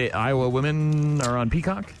Iowa women are on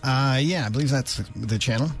Peacock? Yeah, I believe that's the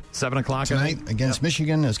channel. 7 o'clock tonight against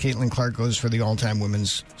Michigan as Caitlin Clark goes for the all-time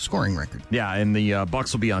women's scoring record. Yeah, and the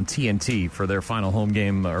Bucks will be on TNT for their final home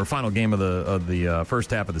game or final game of the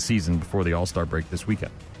first half of the season before the All-Star break this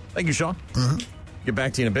weekend. Thank you, Shaw. Mm-hmm. Get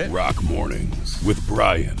back to you in a bit. Rock Mornings with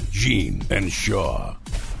Brian, Gene, and Shaw.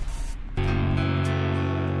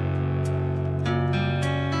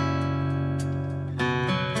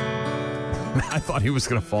 I thought he was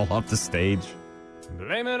going to fall off the stage.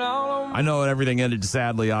 Blame it all on I know everything ended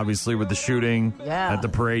sadly, obviously, with the shooting at the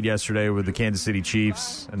parade yesterday with the Kansas City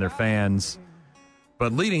Chiefs and their fans.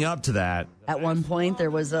 But leading up to that, at one point there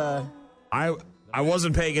was a... I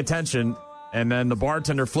wasn't paying attention, and then the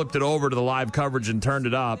bartender flipped it over to the live coverage and turned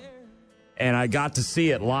it up, and I got to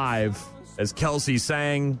see it live as Kelsey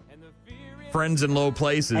sang Friends in Low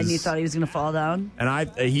Places. And you thought he was going to fall down? And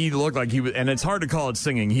he looked like he was, and it's hard to call it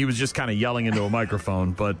singing. He was just kind of yelling into a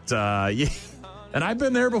microphone. But, yeah. And I've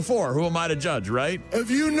been there before. Who am I to judge, right?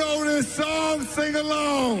 If you know this song, sing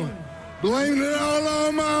along. Blame it all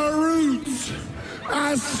on my roots.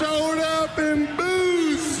 I showed up in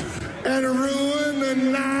booze and ruined the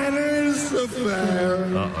Niners affair.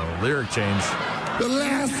 Uh-oh, lyric change. The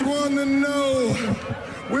last one to know.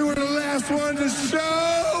 We were the last one to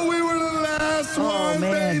show. We were the last ones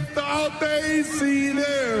they thought they'd see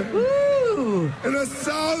there. Woo! And I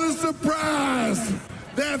saw the surprise,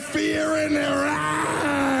 that fear in their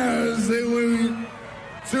eyes. And we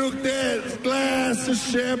took that glass of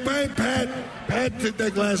champagne. Pat took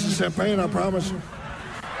that glass of champagne, I promise you.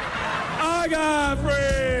 I got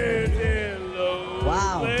friends in low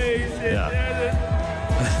places.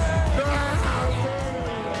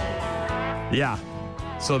 Yeah.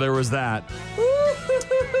 So there was that.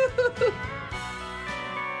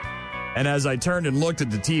 And as I turned and looked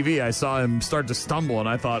at the TV, I saw him start to stumble, and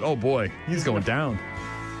I thought, oh boy, he's going down.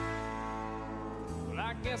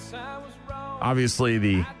 Obviously,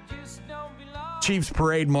 the Chiefs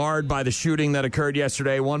parade marred by the shooting that occurred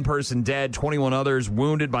yesterday. 1 person dead, 21 others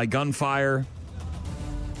wounded by gunfire.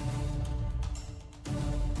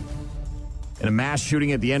 In a mass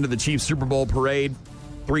shooting at the end of the Chiefs Super Bowl parade,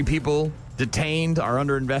 3 people detained are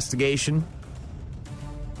under investigation.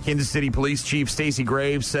 Kansas City Police Chief Stacey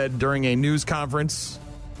Graves said during a news conference,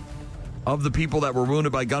 of the people that were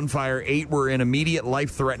wounded by gunfire, 8 were in immediate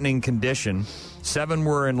life-threatening condition, 7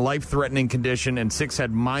 were in life-threatening condition, and 6 had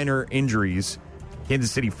minor injuries.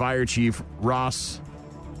 Kansas City Fire Chief Ross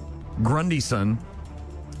Grundyson,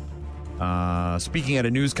 speaking at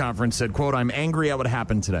a news conference, said, quote, "I'm angry at what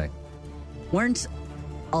happened today." Weren't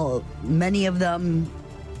many of them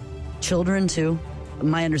children, too?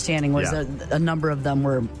 My understanding was that a number of them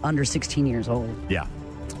were under 16 years old. Yeah.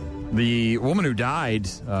 The woman who died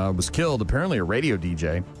was killed, apparently a radio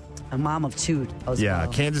DJ. A mom of 2 as well.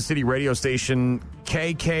 Kansas City radio station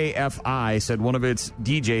KKFI said one of its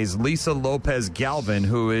DJs, Lisa Lopez Galvin,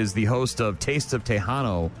 who is the host of Taste of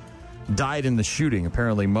Tejano, died in the shooting,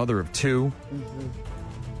 apparently mother of 2. Mm-hmm.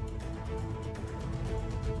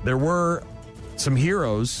 There were some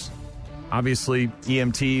heroes, obviously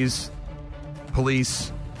EMTs,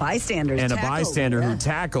 police, bystanders, and a bystander who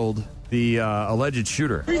tackled the alleged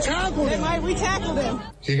shooter. We tackled him. We tackled him.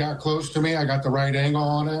 He got close to me. I got the right angle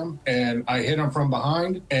on him, and I hit him from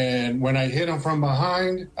behind. And when I hit him from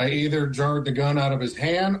behind, I either jarred the gun out of his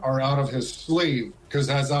hand or out of his sleeve, because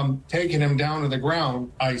as I'm taking him down to the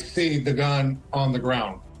ground, I see the gun on the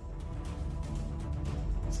ground.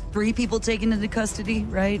 3 people taken into custody,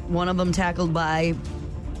 right? One of them tackled by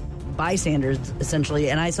bystanders, essentially,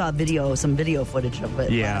 and I saw some video footage of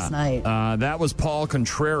it last night. That was Paul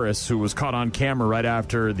Contreras, who was caught on camera right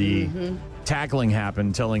after the tackling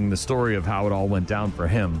happened, telling the story of how it all went down for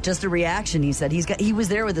him. Just a reaction, he said. He was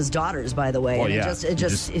there with his daughters, by the way. Oh, and yeah. It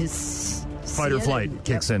just is fight or flight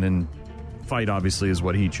kicks in, and fight obviously is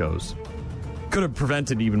what he chose. Could have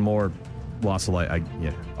prevented even more loss of life.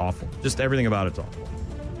 Awful. Just everything about it's awful.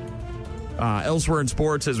 Elsewhere in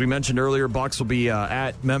sports, as we mentioned earlier, Bucks will be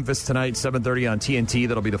at Memphis tonight, 7:30 on TNT.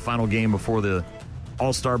 That'll be the final game before the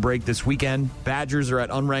All-Star break this weekend. Badgers are at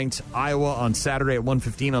unranked Iowa on Saturday at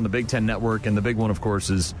 1:15 on the Big Ten Network. And the big one, of course,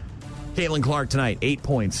 is Caitlin Clark tonight, 8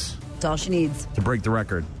 points That's all she needs. to break the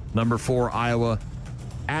record. Number 4, Iowa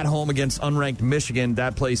at home against unranked Michigan.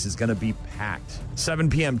 That place is going to be packed. 7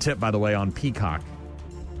 p.m. tip, by the way, on Peacock.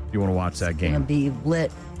 If you want to watch that game. Gonna be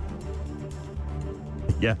lit.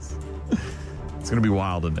 Yes. It's going to be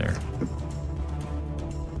wild in there.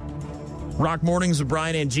 Rock Mornings with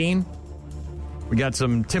Brian and Gene. We got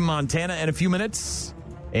some Tim Montana in a few minutes.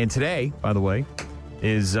 And today, by the way,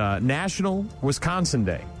 is National Wisconsin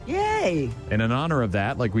Day. Yay! And in honor of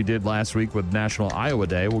that, like we did last week with National Iowa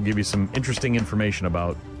Day, we'll give you some interesting information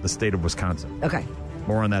about the state of Wisconsin. Okay.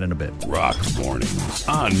 More on that in a bit. Rock Mornings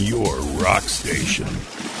on your rock station.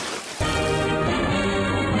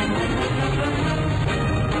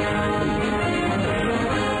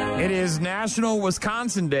 It is National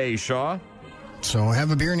Wisconsin Day, Shaw. So have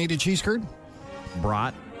a beer and eat a cheese curd?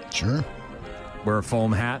 Brat. Sure. Wear a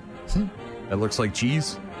foam hat that looks like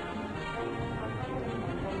cheese.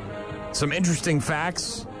 Some interesting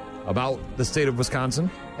facts about the state of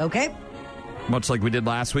Wisconsin. Okay. Much like we did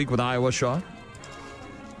last week with Iowa, Shaw.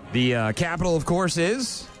 The capital, of course,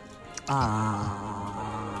 is...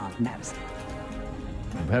 Madison.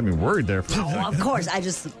 You had me worried there. For Oh, of course.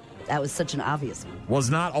 That was such an obvious one. Was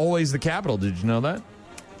not always the capital. Did you know that?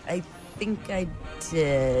 I think I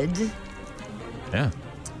did. Yeah.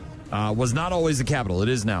 Was not always the capital. It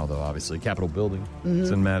is now, though, obviously. Capitol Building.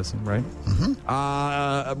 It's in Madison, right?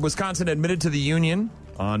 Wisconsin admitted to the Union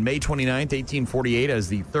on May 29th, 1848, as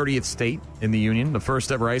the 30th state in the Union. The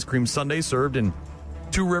first ever ice cream sundae served in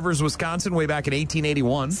Two Rivers, Wisconsin, way back in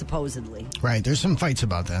 1881. Supposedly. Right. There's some fights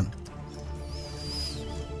about that.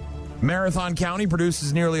 Marathon County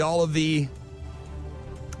produces nearly all of the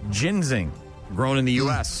ginseng grown in the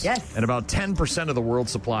U.S. Yes. And about 10% of the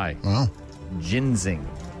world's supply. Wow. Ginseng.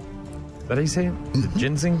 Is that how you say it? Is it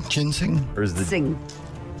ginseng? Ginseng? Or is it Sing.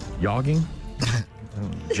 yogging?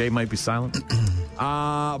 Jay might be silent.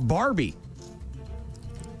 Barbie.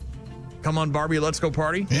 Come on, Barbie, let's go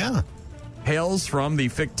party. Yeah. Hails from the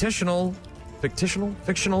fictional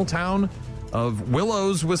town of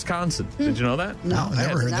Willows, Wisconsin. Did you know that? No,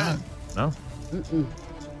 never heard that. No?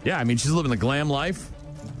 Yeah, I mean, she's living the glam life.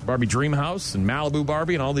 Barbie Dream House and Malibu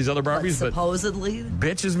Barbie and all these other Barbies. But supposedly.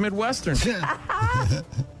 Bitch is Midwestern.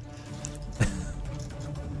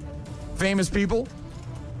 Famous people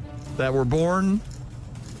that were born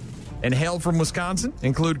and hailed from Wisconsin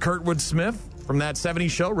include Kurtwood Smith from that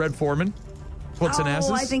 70s show, Red Foreman, Foots and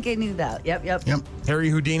Asses. Oh, I think I knew that. Yep. Harry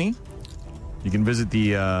Houdini. You can visit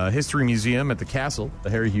the History Museum at the castle,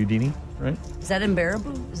 the Harry Houdini, right? Is that in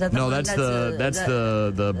Baraboo? Is that the No, one that's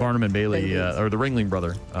the Barnum and Bailey, or the Ringling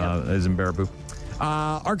brother is in Baraboo.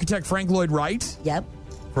 Architect Frank Lloyd Wright. Yep.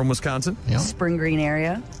 From Wisconsin. Yep. Spring Green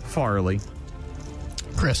area. Farley.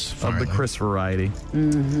 Chris Farley. Of the Chris variety.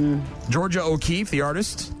 Mm-hmm. Georgia O'Keeffe, the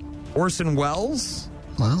artist. Orson Welles.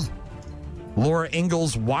 Wow. Laura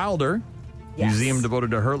Ingalls Wilder. Yes. Museum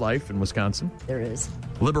devoted to her life in Wisconsin. There is.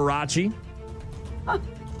 Liberace. Huh.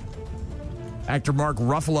 Actor Mark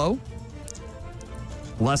Ruffalo.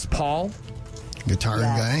 Les Paul. Guitar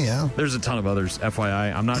guy, yeah. There's a ton of others,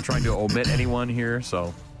 FYI. I'm not trying to omit anyone here,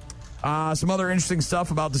 so. Some other interesting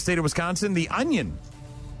stuff about the state of Wisconsin. The Onion.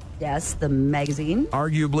 Yes, the magazine.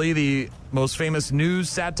 Arguably the most famous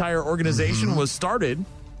news satire organization was started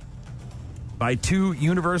by two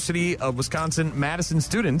University of Wisconsin-Madison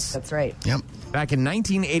students. That's right. Yep. Back in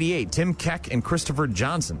 1988, Tim Keck and Christopher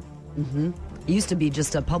Johnson. Mm-hmm. It used to be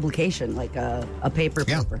just a publication, like a paper.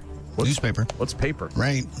 Newspaper. What's paper?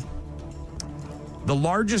 Right. The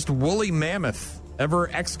largest woolly mammoth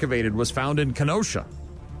ever excavated was found in Kenosha,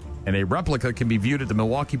 and a replica can be viewed at the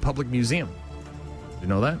Milwaukee Public Museum. Did you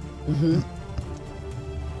know that? Mm-hmm.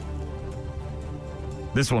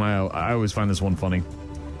 This one, I always find this one funny.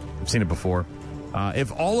 I've seen it before.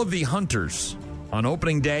 If all of the hunters on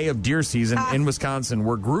opening day of deer season in Wisconsin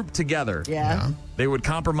were grouped together, they would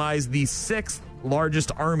compromise the 6th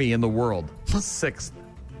largest army in the world. 6th.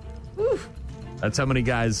 Oof. That's how many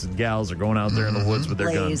guys and gals are going out there in the woods with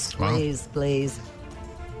their guns. Blaze.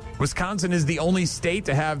 Wisconsin is the only state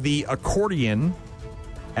to have the accordion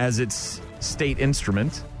as its state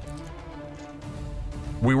instrument.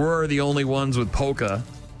 We were the only ones with polka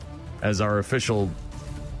as our official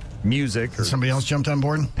music. Somebody else jumped on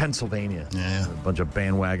board? Pennsylvania. Yeah. A bunch of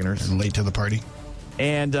bandwagoners. And late to the party.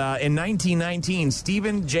 And in 1919,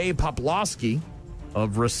 Stephen J. Poplawski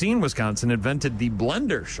of Racine, Wisconsin, invented the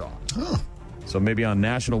blender shaw. Oh. So maybe on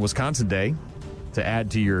National Wisconsin Day, to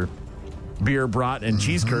add to your beer, brat, and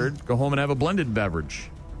cheese curd, go home and have a blended beverage.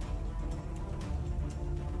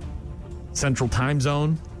 Central Time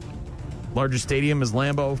Zone. Largest stadium is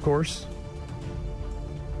Lambeau, of course.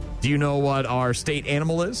 Do you know what our state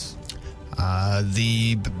animal is?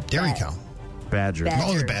 The dairy cow. Badger.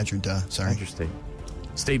 Oh, the badger, duh. Sorry. Badger state.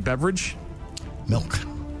 State beverage? Milk.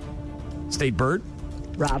 State bird?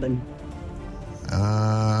 Robin.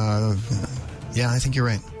 Yeah, I think you're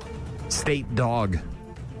right. State dog.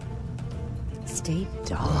 State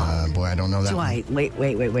dog. Boy, I don't know that one.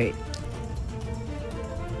 Wait.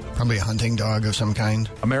 Probably a hunting dog of some kind.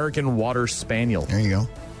 American water spaniel. There you go.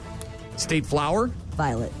 State flower?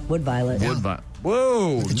 Violet. Wood violet. Wood violet.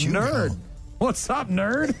 Whoa, Look at you nerd. go. What's up,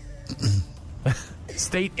 nerd?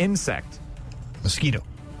 State insect. Mosquito.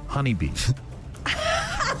 Honeybee.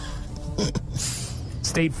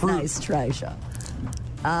 State fruit. Nice try, Sean.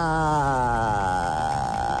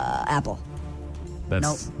 Apple.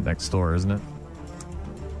 That's next door, isn't it?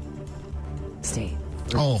 State.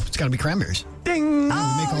 Oh, it's got to be cranberries. Ding!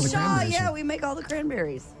 Oh, we make all the Shaw, cranberries. yeah, we make all the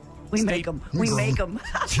cranberries. We State- make them. We make them.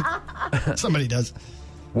 Somebody does.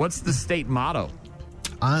 What's the state motto?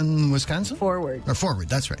 On Wisconsin? Forward. Or forward,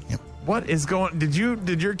 that's right. Yep. What is going? Did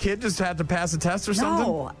your kid just have to pass a test or something?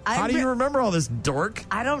 No, How do you remember all this, dork?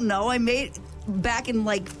 I don't know. I made back in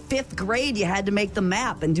like 5th grade. You had to make the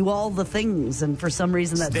map and do all the things, and for some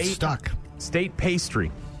reason that's Stuck. State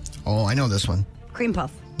pastry. Oh, I know this one. cream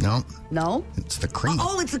puff. No. No. It's the Kringle.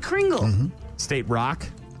 Oh, it's a Kringle. State rock.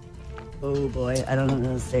 Oh boy, I don't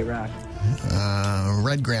know the state rock.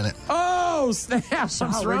 Red granite. Oh, snap! I'm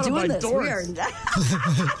Oh, we're surrounded by doing this. We are.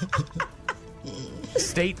 dorks.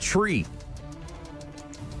 State tree.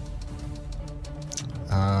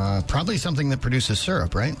 Probably something that produces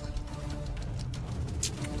syrup, right?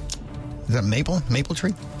 Is that maple? Maple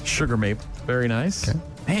tree? Sugar maple. Very nice. Okay.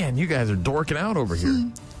 Man, you guys are dorking out over here.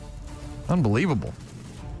 Unbelievable.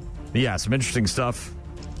 Yeah, some interesting stuff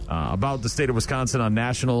about the state of Wisconsin on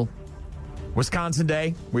National Wisconsin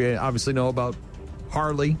Day. We obviously know about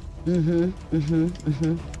Harley. The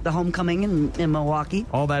homecoming in Milwaukee.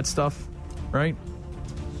 All that stuff, right?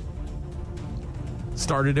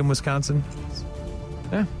 Started in Wisconsin.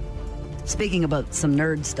 Yeah. Speaking about some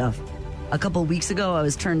nerd stuff, a couple weeks ago I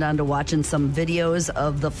was turned on to watching some videos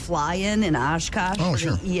of the fly-in in Oshkosh. Oh, for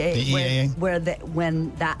sure. The EAA. The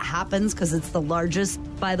When that happens, because it's the largest,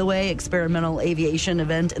 by the way, experimental aviation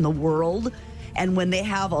event in the world. And when they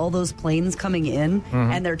have all those planes coming in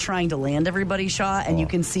and they're trying to land everybody, Shaw, and you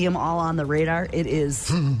can see them all on the radar, it is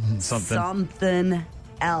something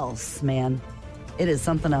else, man. It is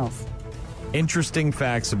something else. Interesting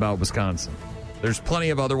facts about Wisconsin. There's plenty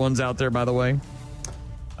of other ones out there, by the way.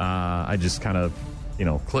 I just kind of,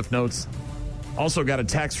 cliff notes. Also got a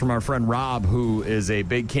text from our friend Rob, who is a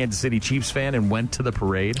big Kansas City Chiefs fan and went to the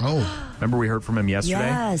parade. Oh. Remember we heard from him yesterday?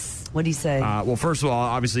 Yes. What did he say? Well, first of all,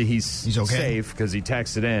 obviously he's okay. safe because he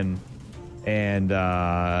texted in. And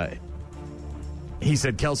he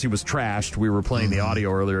said Kelsey was trashed. We were playing the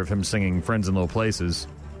audio earlier of him singing Friends in Low Places.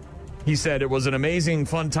 He said it was an amazing,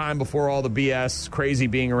 fun time before all the BS, crazy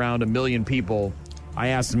being around a million people. I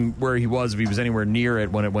asked him where he was, if he was anywhere near it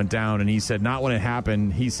when it went down, and he said not when it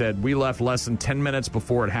happened. He said we left less than 10 minutes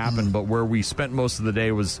before it happened, but where we spent most of the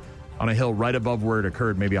day was on a hill right above where it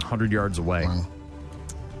occurred, maybe 100 yards away. Wow.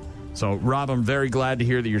 So, Rob, I'm very glad to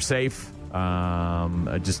hear that you're safe.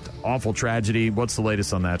 Just awful tragedy. What's the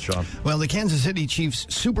latest on that, Sean? Well, the Kansas City Chiefs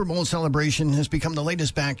Super Bowl celebration has become the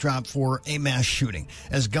latest backdrop for a mass shooting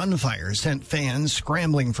as gunfire sent fans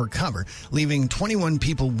scrambling for cover, leaving 21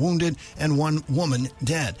 people wounded and 1 woman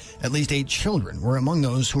dead. At least 8 children were among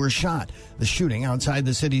those who were shot. The shooting outside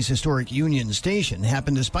the city's historic Union Station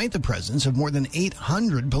happened despite the presence of more than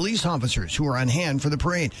 800 police officers who were on hand for the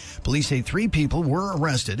parade. Police say 3 people were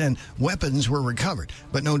arrested and weapons were recovered,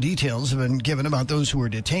 but no details have been given about those who were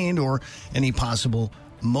detained or any possible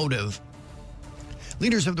motive.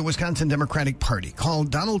 Leaders of the Wisconsin Democratic Party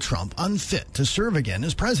called Donald Trump unfit to serve again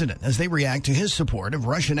as president as they react to his support of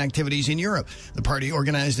Russian activities in Europe. The party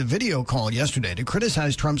organized a video call yesterday to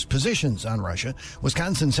criticize Trump's positions on Russia.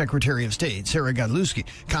 Wisconsin Secretary of State Sarah Godlewski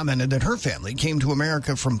commented that her family came to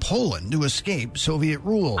America from Poland to escape Soviet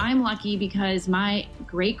rule. I'm lucky because my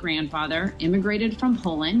great-grandfather immigrated from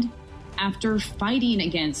Poland after fighting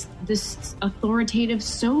against this authoritative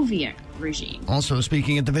Soviet regime. Also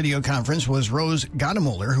speaking at the video conference was Rose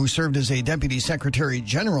Gottemoeller, who served as a deputy secretary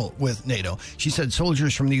general with NATO. She said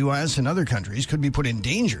soldiers from the U.S. and other countries could be put in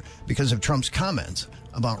danger because of Trump's comments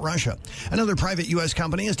about Russia. Another private U.S.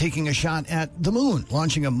 company is taking a shot at the moon,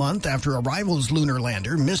 launching a month after a rival's lunar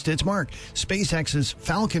lander missed its mark. SpaceX's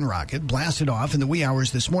Falcon rocket blasted off in the wee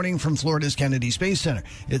hours this morning from Florida's Kennedy Space Center.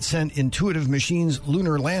 It sent Intuitive Machines'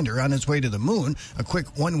 lunar lander on its way to the moon, a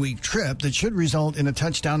quick one-week trip that should result in a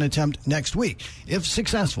touchdown attempt next week. If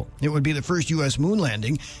successful, it would be the first U.S. moon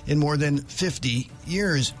landing in more than 50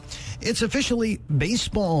 years. It's officially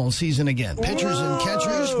baseball season again. Pitchers and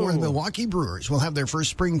catchers for the Milwaukee Brewers will have their first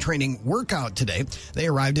spring training workout today. They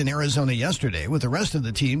arrived in Arizona yesterday, with the rest of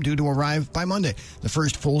the team due to arrive by Monday. The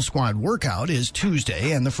first full squad workout is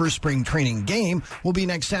Tuesday, and the first spring training game will be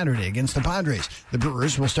next Saturday against the Padres. The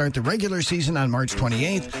Brewers will start the regular season on March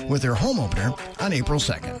 28th with their home opener on April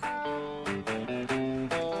 2nd.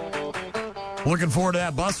 Looking forward to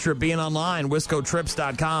that bus trip being online,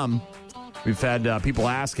 wiscotrips.com. We've had people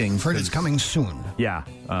asking. I've heard it's coming soon. Yeah.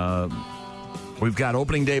 We've got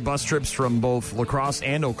opening day bus trips from both La Crosse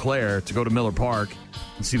and Eau Claire to go to Miller Park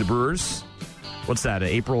and see the Brewers. What's that,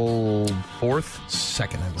 April 4th?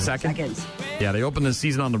 2nd, I believe. Second? Yeah, they open the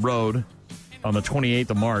season on the road on the 28th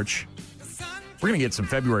of March. We're going to get some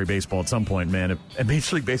February baseball at some point, man. If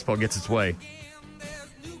Major League Baseball gets its way.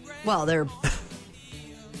 Well, they're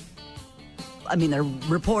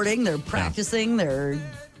reporting, they're practicing, they're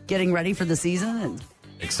getting ready for the season. And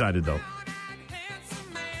excited, though.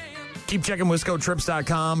 Keep checking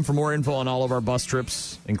wiscotrips.com for more info on all of our bus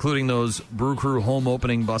trips, including those Brew Crew home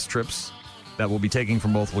opening bus trips that we'll be taking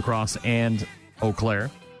from both La Crosse and Eau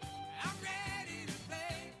Claire.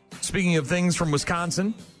 Speaking of things from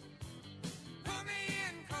Wisconsin,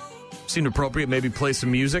 seemed appropriate maybe play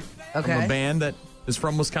some music from a band that is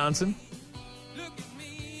from Wisconsin.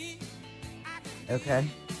 Okay.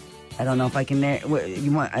 I don't know if I can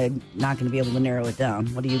I'm not going to be able to narrow it down.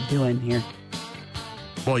 What are you doing here?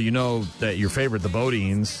 Well, you know that your favorite, the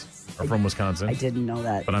Bodines, are from Wisconsin. I didn't know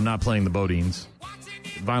that. But I'm not playing the Bodines.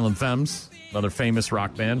 Violent Femmes, another famous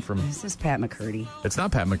rock band from... This is Pat McCurdy. It's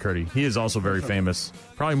not Pat McCurdy. He is also very famous.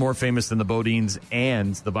 Probably more famous than the Bodines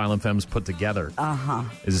and the Violent Femmes put together.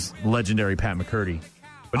 Is legendary Pat McCurdy.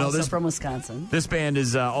 But also from Wisconsin. This band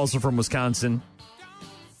is also from Wisconsin.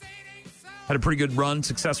 Had a pretty good run,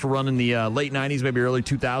 successful run in the late 90s, maybe early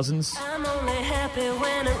 2000s. I'm only happy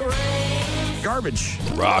when it rains. Garbage.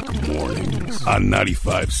 Rock Mornings on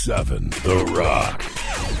 95.7 The Rock.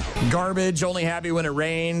 Garbage, only happy when it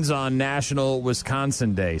rains on National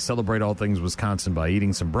Wisconsin Day. Celebrate all things Wisconsin by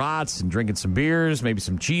eating some brats and drinking some beers, maybe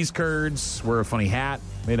some cheese curds, wear a funny hat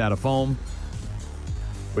made out of foam,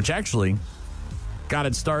 which actually got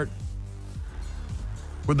its start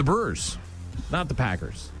with the Brewers, not the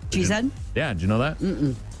Packers. Cheesehead? Yeah, did you know that?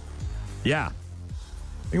 Mm-mm. Yeah.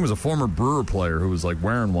 I think it was a former Brewer player who was like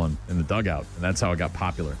wearing one in the dugout, and that's how it got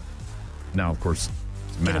popular. Now, of course,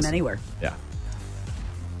 it's Get massive. them anywhere. Yeah.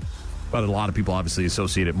 But a lot of people obviously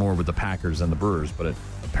associate it more with the Packers than the Brewers, but it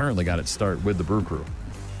apparently got its start with the Brew Crew.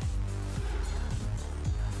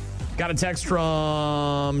 Got a text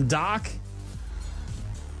from Doc.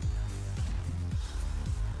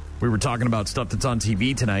 We were talking about stuff that's on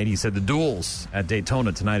TV tonight. He said the duels at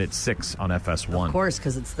Daytona tonight at 6 on FS1. Of course,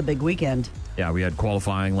 because it's the big weekend. Yeah, we had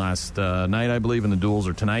qualifying last night, I believe, and the duels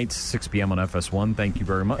are tonight, 6 p.m. on FS1. Thank you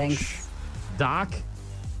very much. Thanks. Doc,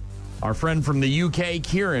 our friend from the UK,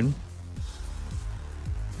 Kieran,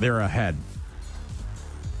 they're ahead.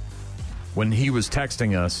 When he was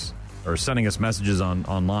texting us or sending us messages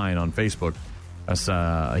online on Facebook,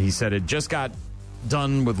 he said it just got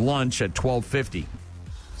done with lunch at 12:50.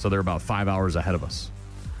 So they're about 5 hours ahead of us.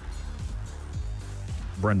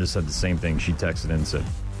 Brenda said the same thing. She texted in and said,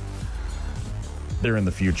 they're in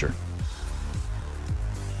the future.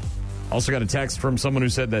 Also got a text from someone who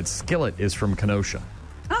said that Skillet is from Kenosha.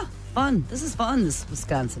 Oh, fun. This is fun, this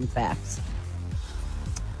Wisconsin facts.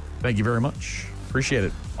 Thank you very much. Appreciate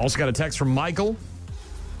it. Also got a text from Michael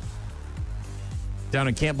down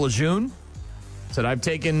in Camp Lejeune. Said, I've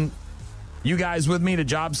taken you guys with me to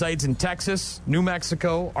job sites in Texas, New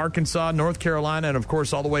Mexico, Arkansas, North Carolina, and, of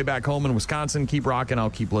course, all the way back home in Wisconsin. Keep rocking. I'll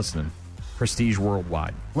keep listening. Prestige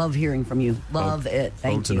Worldwide. Love hearing from you. Love it.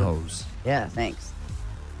 Thank Boats you. and hose. Yeah, thanks.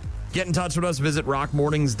 Get in touch with us. Visit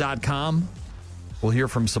rockmornings.com. We'll hear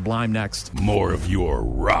from Sublime next. More of your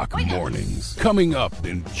Rock Mornings coming up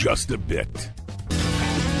in just a bit.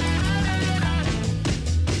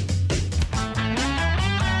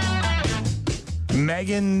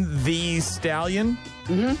 Megan the Stallion,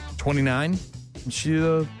 29. Is she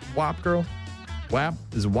a WAP girl? WAP?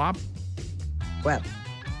 Is it WAP? WAP.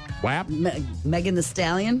 WAP? Megan the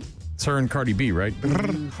Stallion? It's her and Cardi B, right?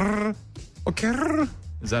 Okay.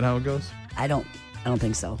 Is that how it goes? I don't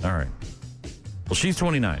think so. All right. Well, she's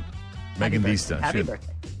 29. Megan Thee Stallion. Happy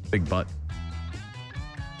birthday. Big butt.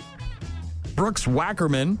 Brooks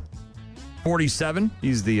Wackerman, 47.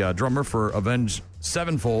 He's the drummer for Avenged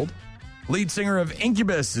Sevenfold. Lead singer of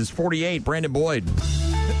Incubus is 48. Brandon Boyd.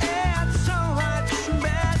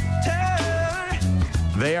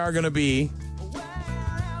 They are going to be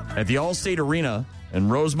at the Allstate Arena in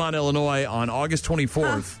Rosemont, Illinois on August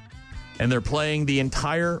 24th. And they're playing the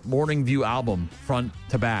entire Morning View album front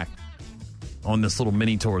to back on this little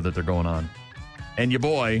mini tour that they're going on. And your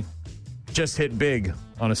boy just hit big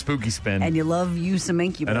on a spooky spin. And you love you some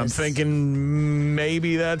Incubus. And I'm thinking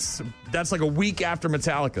maybe that's like a week after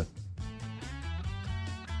Metallica.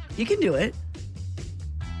 You can do it.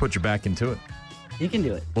 Put your back into it. You can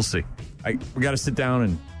do it. We'll see. We got to sit down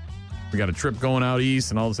and we got a trip going out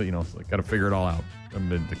east and all this, got to figure it all out.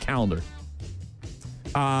 The calendar.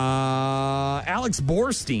 Alex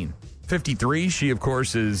Borstein, 53. She, of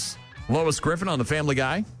course, is Lois Griffin on The Family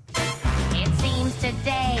Guy. It seems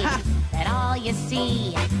today that all you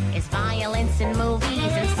see is violence in movies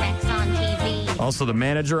and sex on TV. Also the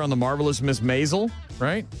manager on The Marvelous Miss Maisel,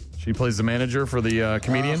 right? She plays the manager for the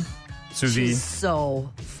comedian, Susie. She's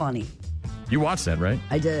so funny. You watched that, right?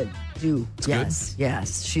 I did. It's yes, good?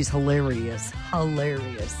 Yes. She's hilarious.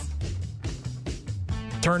 Hilarious.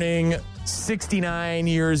 Turning 69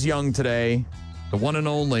 years young today, the one and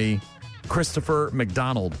only Christopher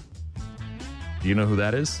McDonald. Do you know who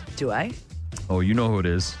that is? Do I? Oh, you know who it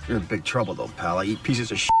is. You're in big trouble, though, pal. I eat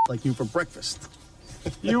pieces of shit like you for breakfast.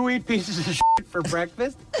 You eat pieces of shit for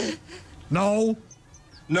breakfast? No.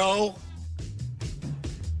 No.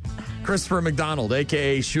 Christopher McDonald,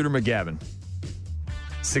 a.k.a. Shooter McGavin.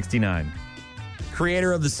 69.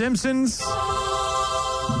 Creator of The Simpsons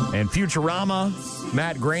and Futurama,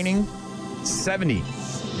 Matt Groening, 70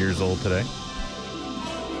 years old today.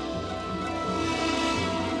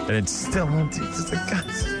 And it's still on. It's like, God,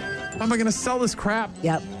 how am I going to sell this crap?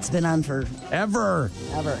 Yep, it's been on for Ever.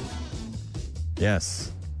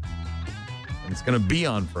 Yes. And it's going to be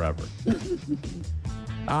on forever.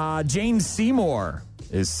 Jane Seymour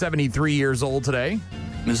is 73 years old today.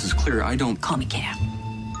 Mrs. Clear, I don't... Call me Cat.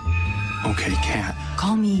 Okay, Cat.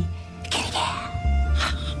 Call me Kitty Cat.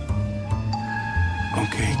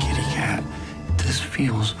 Okay, Kitty Cat. This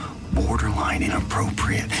feels borderline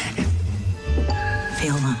inappropriate.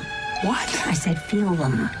 Feel them. What? I said feel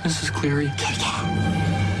them. Mrs. Cleary. Kitty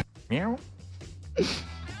Cat. Meow.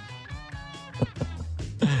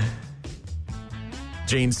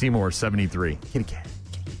 Jane Seymour, 73. Kitty cat.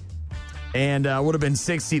 And would have been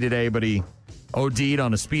 60 today, but he OD'd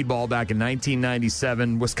on a speedball back in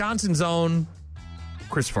 1997. Wisconsin's own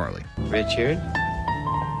Chris Farley. Richard,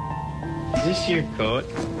 is this your coat?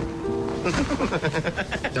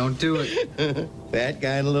 Don't do it. That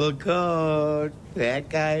guy in a little coat. That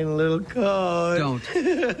guy in a little coat. Don't.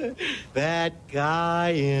 That guy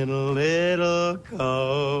in a little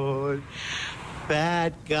coat.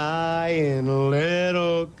 That guy in a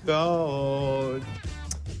little coat.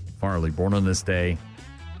 Farley, born on this day,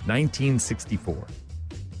 1964.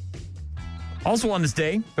 Also on this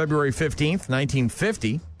day, February 15th,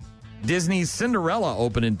 1950, Disney's Cinderella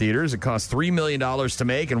opened in theaters. It cost $3 million to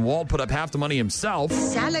make, and Walt put up half the money himself.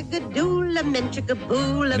 And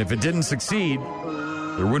if it didn't succeed,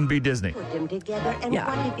 there wouldn't be Disney.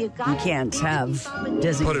 Yeah, you can't have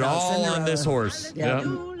Disney. Put it without all Cinderella. on this horse. Yeah.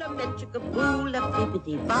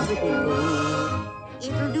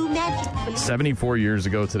 It'll do magic. 74 years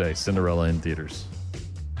ago today, Cinderella in theaters.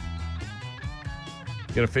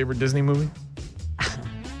 You got a favorite Disney movie?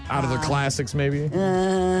 Out of the classics, maybe?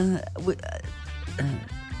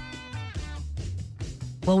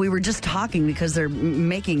 Well, we were just talking because they're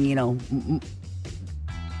making,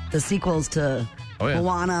 the sequels to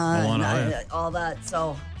Moana and all that.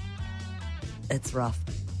 So it's rough.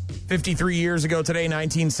 53 years ago today,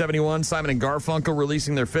 1971, Simon and Garfunkel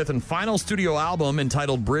releasing their fifth and final studio album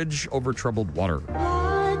entitled Bridge Over Troubled Water.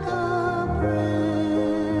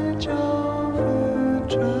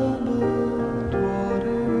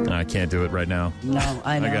 I can't do it right now. No,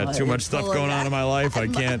 I know. I got too much stuff going on in my life. I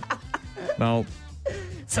can't. No.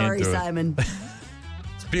 Sorry, Simon.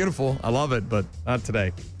 It's beautiful. I love it, but not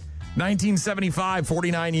today. 1975,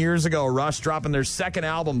 49 years ago, Rush dropping their second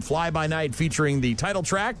album, Fly By Night, featuring the title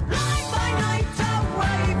track.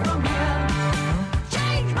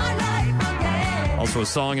 Also a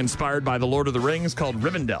song inspired by The Lord of the Rings called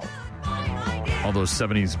Rivendell. All those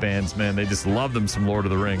 70s bands, man, they just love them some Lord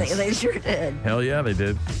of the Rings. They sure did. Hell yeah, they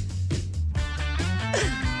did.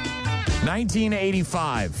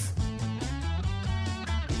 1985.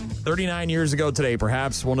 39 years ago today,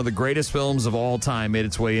 perhaps one of the greatest films of all time made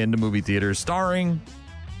its way into movie theaters, starring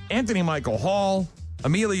Anthony Michael Hall,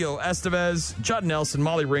 Emilio Estevez, Judd Nelson,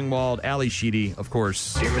 Molly Ringwald, Ali Sheedy, of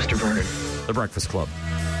course. Dear Mr. Vernon, The Breakfast Club.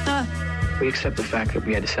 we accept the fact that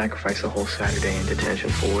we had to sacrifice a whole Saturday in detention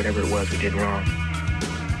for whatever it was we did wrong.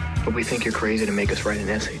 But we think you're crazy to make us write an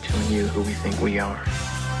essay telling you who we think we are.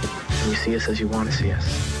 And you see us as you want to see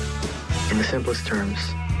us. In the simplest terms,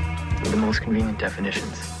 with the most convenient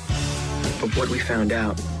definitions. But what we found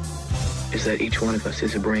out is that each one of us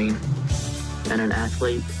is a brain and an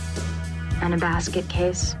athlete And a basket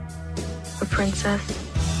case. A princess.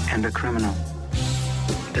 and a criminal.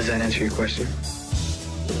 Does that answer your question?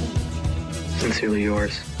 Sincerely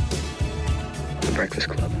yours, The Breakfast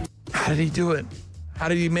Club. How did he do it? How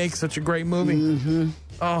did he make such a great movie? Mm-hmm.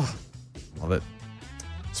 Oh, love it.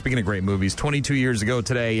 Speaking of great movies, 22 years ago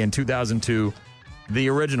today in 2002, the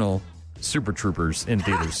original Super Troopers in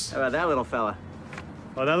theaters. How about that little fella?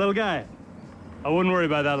 Oh, that little guy. I wouldn't worry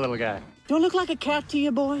about that little guy. Do I look like a cat to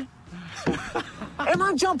you, boy? Am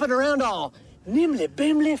I jumping around all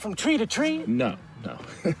nimbly-bimbly from tree to tree? No.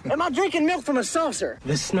 Am I drinking milk from a saucer?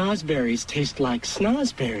 The snozberries taste like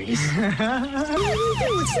snozberries. I'm already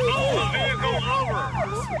pulled over.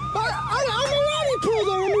 I'm already pulled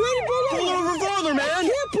over. Pull over farther, man. I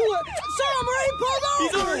can't pull it. Sir, I'm already pulled over.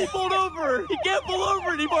 He's already pulled over. He can't pull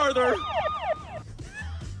over any farther.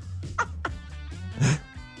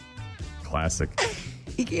 Classic.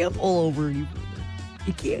 He can't pull over.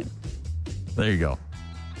 He can't. There you go.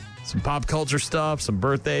 Some pop culture stuff, some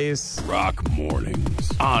birthdays. Rock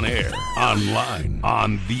mornings. On air, online,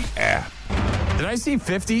 on the app. Did I see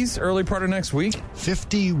 50s early part of next week?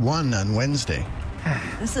 51 on Wednesday.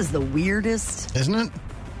 This is the weirdest. Isn't it?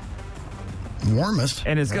 Warmest.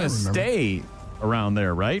 And it's going to I don't remember. stay around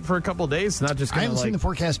there, right? For a couple of days? It's not just I going to haven't seen the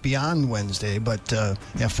forecast beyond Wednesday, but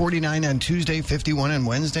 49 on Tuesday, 51 on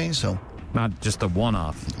Wednesday, so. Not just a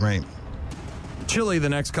one-off. Right. Chilly the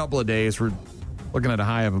next couple of days. We're looking at a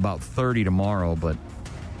high of about 30 tomorrow, but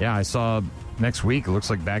yeah, I saw next week it looks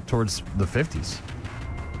like back towards the 50s.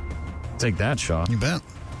 Take that, Shaw. You bet.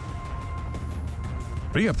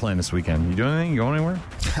 What do you got planned this weekend? You doing anything? You going anywhere?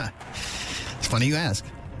 It's funny you ask.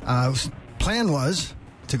 Plan was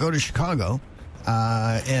to go to Chicago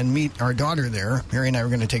and meet our daughter there. Mary and I were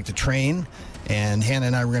going to take the train, and Hannah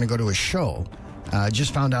and I were going to go to a show.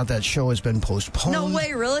 Just found out that show has been postponed. No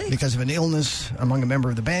way, really? Because of an illness among a member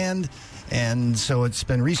of the band. And so it's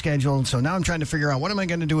been rescheduled. So now I'm trying to figure out what am I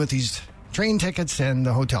going to do with these train tickets and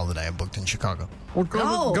the hotel that I have booked in Chicago. Well,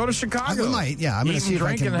 go to Chicago. I might, yeah. I'm going to see if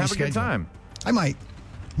I can and have a good reschedule. time. I might.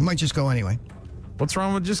 I might just go anyway. What's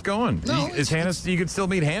wrong with just going? No, Is Hannah? You could still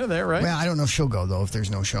meet Hannah there, right? Well, I don't know if she'll go, though, if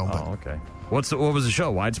there's no show. But. Oh, okay. What was the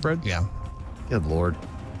show? Widespread? Yeah. Good Lord.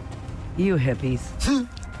 You hippies.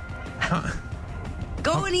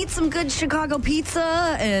 Go and eat some good Chicago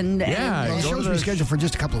pizza and Yeah, Well, the go show's to the- rescheduled for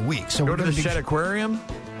just a couple of weeks. So Go we're to the gonna be- Shed Aquarium?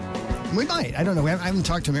 We might. I don't know. I haven't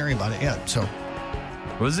talked to Mary about it yet. So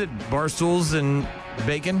Was it Barstools and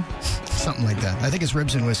bacon? something like that. I think it's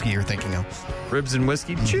ribs and whiskey you're thinking of. Ribs and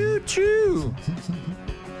whiskey? Choo choo.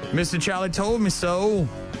 Mr. Charlie told me so.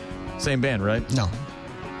 Same band, right? No.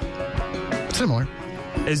 Similar.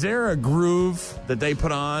 Is there a groove that they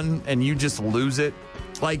put on and you just lose it?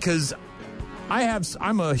 Like, because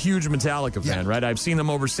I'm a huge Metallica fan, right? I've seen them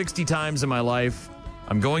over 60 times in my life.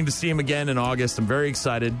 I'm going to see them again in August. I'm very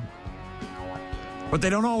excited. But they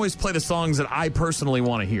don't always play the songs that I personally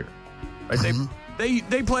want to hear. Right?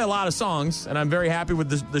 They play a lot of songs, and I'm very happy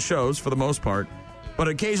with the shows for the most part. But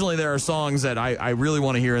occasionally there are songs that I really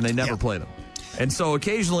want to hear, and they never play them. And so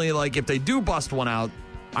occasionally, like, if they do bust one out,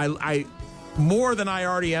 I more than I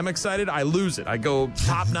already am excited, I lose it. I go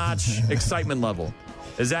top-notch excitement level.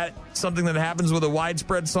 Is that something that happens with a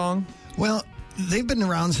Widespread song? Well, they've been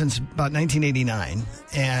around since about 1989,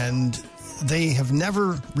 and they have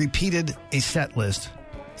never repeated a set list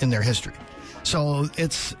in their history. So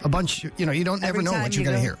it's a bunch, you don't ever know what you're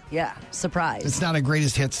going to hear. Yeah, surprise. It's not a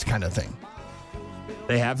greatest hits kind of thing.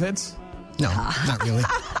 They have hits? No, not really.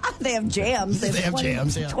 They have jams. They have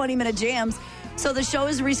jams, yeah. 20-minute jams. So the show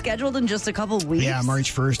is rescheduled in just a couple of weeks? Yeah,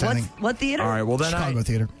 March 1st, I think. What theater? All right, well, then Chicago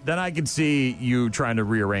Theater. Then I could see you trying to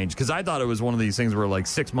rearrange, because I thought it was one of these things where like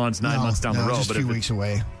 6 months, 9 months down the road. Just a few weeks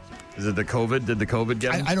away. Is it the COVID? Did the COVID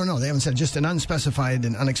get him? I don't know. They haven't said. Just an unspecified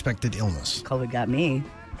and unexpected illness. COVID got me.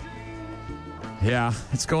 Yeah,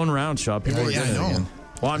 it's going around, Shaw. People are Yeah, getting I know. it again.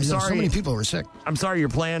 Well, I'm I know sorry. So many people were sick. I'm sorry your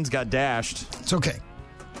plans got dashed. It's okay.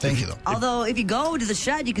 Thank you, though. Although, if you go to the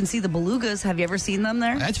Shed, you can see the belugas. Have you ever seen them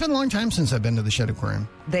there? It's been a long time since I've been to the Shed Aquarium.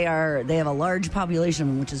 They have a large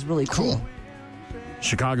population, which is really cool.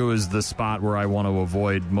 Chicago is the spot where I want to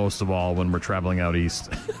avoid most of all when we're traveling out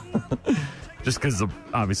east. Just because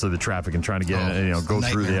obviously the traffic and trying to get go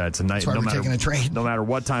through it's a night. That's why we're taking a train. No matter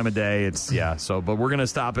what time of day, but we're gonna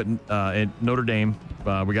stop at Notre Dame.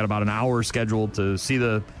 We got about an hour scheduled to see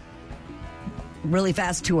the really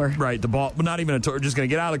fast tour. Right, the ball, but not even a tour. Just going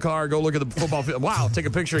to get out of the car, go look at the football field. Wow, take a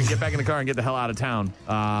picture and get back in the car and get the hell out of town.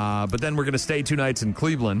 But then we're going to stay 2 nights in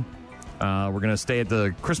Cleveland. We're going to stay at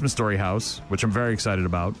the Christmas Story house, which I'm very excited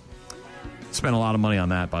about. Spent a lot of money on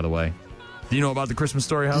that, by the way. Do you know about the Christmas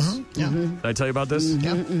Story house? Mm-hmm. Yeah. Did I tell you about this?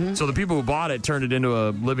 Yeah. Mm-hmm. So the people who bought it turned it into a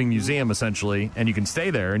living museum, essentially, and you can stay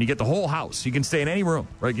there, and you get the whole house. You can stay in any room.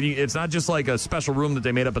 Right? It's not just like a special room that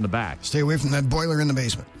they made up in the back. Stay away from that boiler in the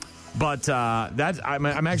basement. But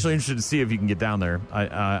I'm actually interested to see if you can get down there.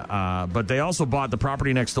 But they also bought the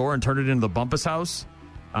property next door and turned it into the Bumpus house.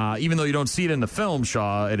 Even though you don't see it in the film,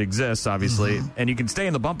 Shaw, it exists, obviously. And you can stay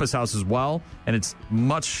in the Bumpus house as well, and it's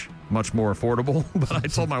much, much more affordable. But I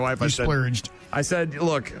told my wife, I said,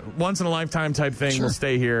 look, once in a lifetime type thing, We'll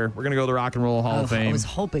stay here. We're going to go to the Rock and Roll Hall of Fame. I was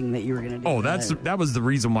hoping that you were going to do that. That was the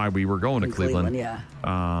reason why we were going to Cleveland. Yeah.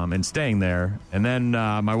 And staying there. And then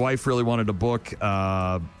my wife really wanted to book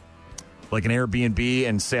like an Airbnb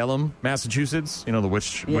in Salem, Massachusetts, the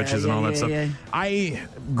witches and all that stuff. Yeah.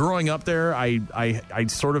 Growing up there, I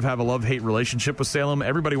sort of have a love-hate relationship with Salem.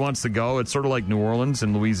 Everybody wants to go. It's sort of like New Orleans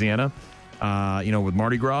in Louisiana, with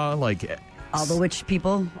Mardi Gras, like all the witch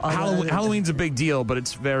people. Halloween's a big deal, but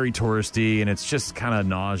it's very touristy and it's just kind of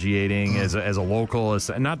nauseating as a local.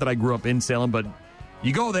 Not that I grew up in Salem, but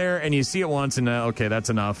you go there and you see it once and okay, that's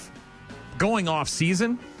enough. Going off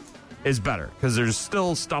season is better because there's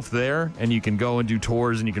still stuff there and you can go and do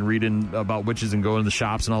tours and you can read about witches and go into the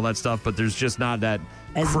shops and all that stuff, but there's just not that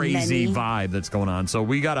crazy vibe that's going on. So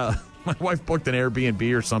my wife booked an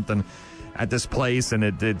Airbnb or something at this place, and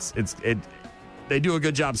they do a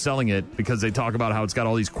good job selling it because they talk about how it's got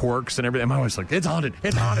all these quirks and everything. My wife's like, it's haunted.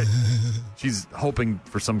 She's hoping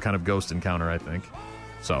for some kind of ghost encounter, I think.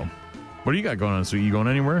 So what do you got going on? So you going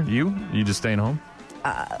anywhere? You just staying home?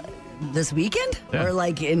 This weekend? Yeah. Or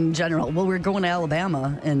like in general? Well, we're going to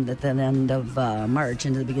Alabama at the end of March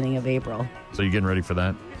into the beginning of April. So you getting ready for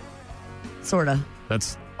that? Sort of.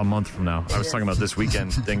 That's a month from now. I was talking about this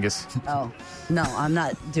weekend, dingus. Oh, no, I'm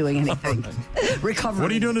not doing anything. Recovering. What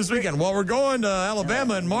are you doing this weekend? Well, we're going to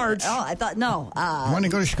Alabama in March. Oh, I thought, no. Want to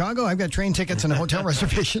go to Chicago? I've got train tickets and a hotel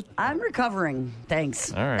reservation. I'm recovering.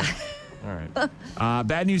 Thanks. All right.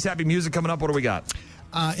 Bad news, happy music coming up. What do we got?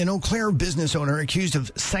 An Eau Claire business owner accused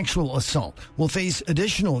of sexual assault will face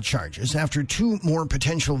additional charges after 2 more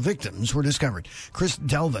potential victims were discovered. Chris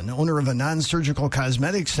Delvin, owner of a non-surgical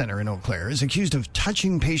cosmetics center in Eau Claire, is accused of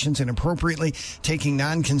touching patients inappropriately, taking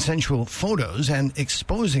non-consensual photos, and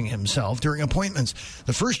exposing himself during appointments.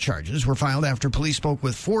 The first charges were filed after police spoke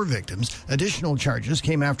with 4 victims. Additional charges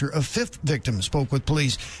came after a 5th victim spoke with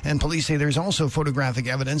police, and police say there's also photographic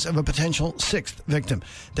evidence of a potential 6th victim.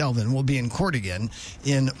 Delvin will be in court again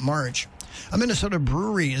in March. A Minnesota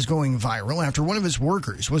brewery is going viral after one of its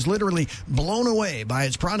workers was literally blown away by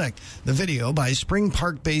its product. The video, by Spring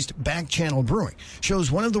Park-based Back Channel Brewing, shows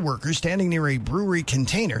one of the workers standing near a brewery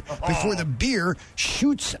container before the beer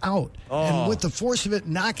shoots out, and with the force of it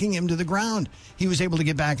knocking him to the ground. He was able to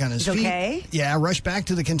get back on his feet. Okay? Yeah, rushed back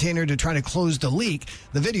to the container to try to close the leak.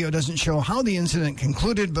 The video doesn't show how the incident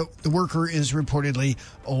concluded, but the worker is reportedly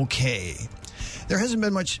okay. There hasn't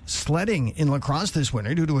been much sledding in La Crosse this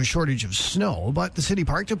winter due to a shortage of snow, but the city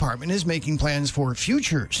park department is making plans for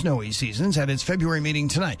future snowy seasons at its February meeting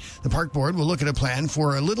tonight. The park board will look at a plan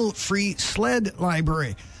for a little free sled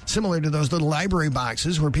library. Similar to those little library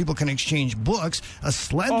boxes where people can exchange books, a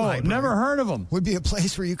sled library. Never heard of them. Would be a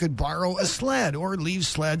place where you could borrow a sled or leave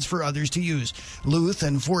sleds for others to use. Luth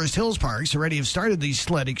and Forest Hills Parks already have started these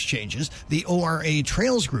sled exchanges. The ORA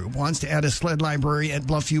Trails Group wants to add a sled library at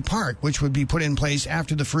Bluffview Park, which would be put in place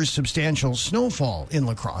after the first substantial snowfall in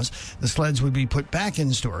La Crosse. The sleds would be put back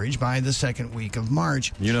in storage by the second week of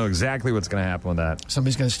March. You know exactly what's going to happen with that.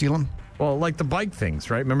 Somebody's going to steal them? Well, like the bike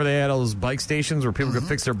things, right? Remember they had all those bike stations where people could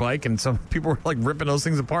fix their bike, and some people were like ripping those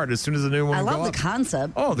things apart as soon as the new one would go up. I love the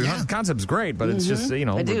concept. Oh, the concept's great, but it's just, a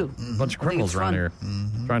bunch of criminals around here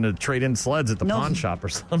trying to trade in sleds at the pawn shop or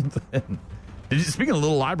something. Speaking of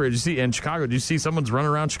little libraries, did you see in Chicago, did you see someone's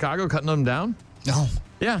running around Chicago cutting them down? No.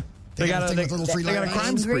 Yeah. They got a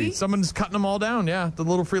crime spree. Someone's cutting them all down, the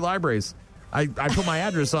little free libraries. I put my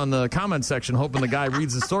address on the comment section hoping the guy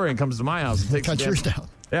reads the story and comes to my house and takes Cut yours down.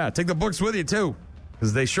 Yeah, take the books with you, too.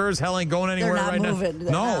 Because they sure as hell ain't going anywhere They're not right moving.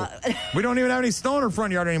 now. No. We don't even have any snow in our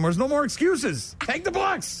front yard anymore. There's no more excuses. Take the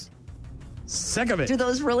books. Sick of it. Do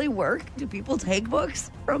those really work? Do people take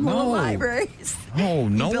books from little libraries? Oh,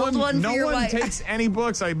 no one takes any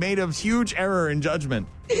books. I made a huge error in judgment.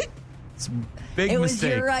 It's a big It was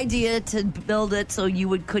mistake. your idea to build it so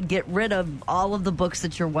you could get rid of all of the books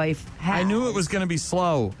that your wife had. I knew it was going to be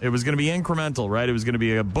slow. It was going to be incremental, right? It was going to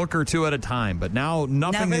be a book or two at a time. But now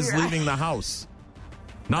nothing is leaving the house.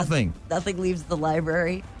 Nothing. Nothing leaves the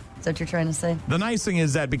library. Is that what you're trying to say? The nice thing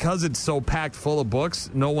is that because it's so packed full of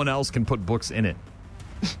books, no one else can put books in it.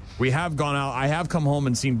 We have gone out. I have come home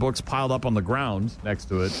and seen books piled up on the ground next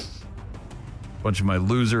to it. A bunch of my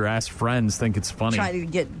loser-ass friends think it's funny. Trying to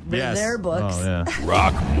get rid of their books. Oh, yeah.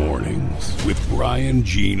 Rock Mornings with Brian,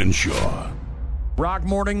 Gene, and Shaw. Rock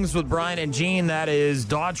Mornings with Brian and Gene. That is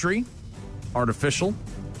Daughtry, Artificial.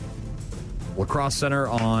 Lacrosse Center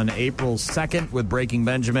on April 2nd with Breaking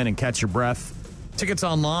Benjamin and Catch Your Breath. Tickets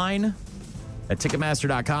online at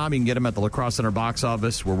Ticketmaster.com. You can get them at the Lacrosse Center box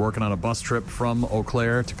office. We're working on a bus trip from Eau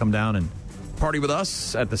Claire to come down and party with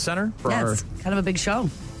us at the center for it's kind of a big show.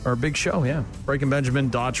 Our big show, yeah. Breaking Benjamin,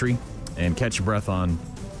 Daughtry, and Catch Your Breath on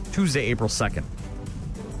Tuesday, April 2nd.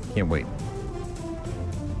 Can't wait.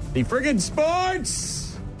 The friggin'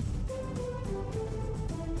 sports!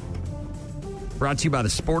 Brought to you by the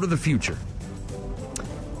Sport of the Future.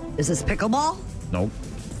 Is this pickleball? Nope.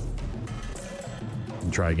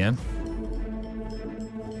 Try again.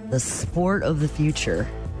 The Sport of the Future.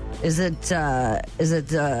 Is it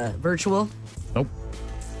virtual? Nope.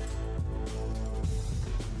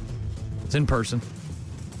 It's in person.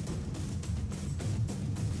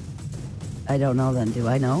 I don't know then. Do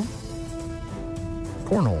I know?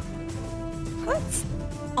 Cornhole. What's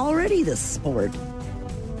already the sport?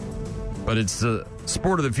 But it's the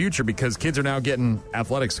sport of the future because kids are now getting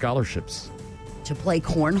athletic scholarships. To play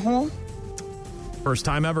cornhole? First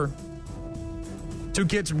time ever. 2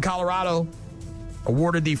 kids from Colorado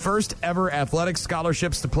awarded the first ever athletic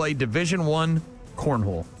scholarships to play Division I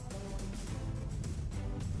cornhole.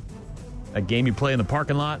 A game you play in the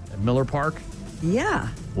parking lot at Miller Park. Yeah.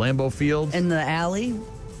 Lambeau Field. In the alley.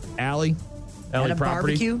 Alley At a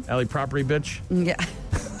property. barbecue. Alley property, bitch. Yeah.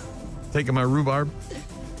 Taking my rhubarb.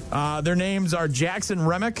 Their names are Jackson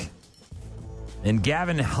Remick and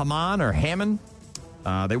Gavin Hammond.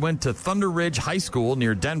 They went to Thunder Ridge High School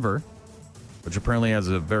near Denver, which apparently has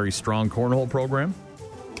a very strong cornhole program.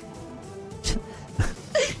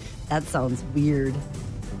 That sounds weird.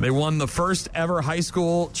 They won the first ever high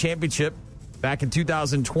school championship back in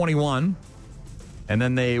 2021, and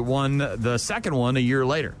then they won the second one a year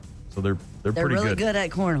later. So they're pretty really good. good at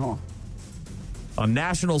cornhole. On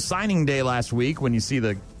National Signing Day last week, when you see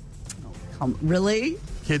the really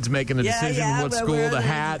kids making the decision what school, the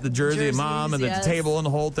hat, the jersey, mom, and the table and the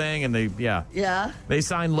whole thing, and they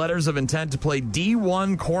signed letters of intent to play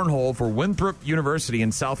D1 cornhole for Winthrop University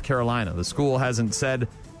in South Carolina. The school hasn't said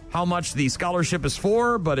how much the scholarship is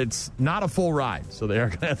for, but it's not a full ride, so they are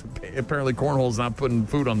going to have to pay. Apparently cornhole's not putting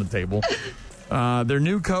food on the table. Their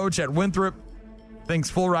new coach at Winthrop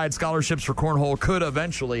thinks full ride scholarships for cornhole could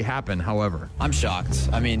eventually happen, however. I'm shocked.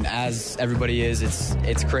 I mean, as everybody is,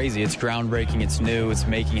 it's crazy. It's groundbreaking. It's new. It's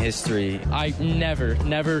making history. I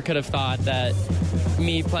never could have thought that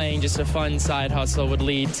me playing just a fun side hustle would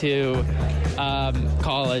lead to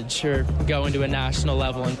college or going to a national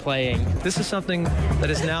level and playing. This is something that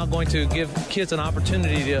is now going to give kids an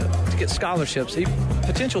opportunity to get scholarships,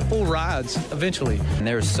 potential full rides eventually. And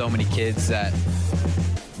there are so many kids that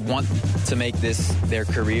want to make this their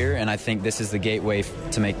career, and I think this is the gateway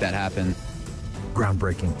to make that happen.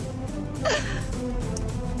 Groundbreaking.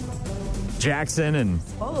 Jackson and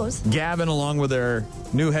Gavin, along with their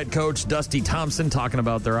new head coach, Dusty Thompson, talking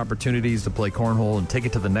about their opportunities to play cornhole and take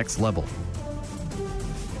it to the next level.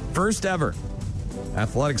 First ever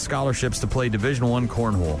athletic scholarships to play Division I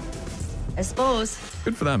cornhole. I suppose.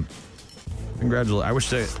 Good for them. Congratulations. I wish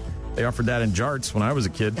they offered that in jarts when I was a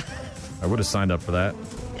kid. I would have signed up for that.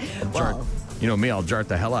 Well, you know me, I'll jart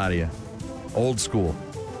the hell out of you. Old school.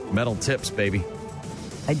 Metal tips, baby.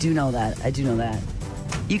 I do know that.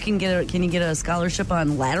 You can you get a scholarship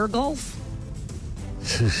on ladder golf?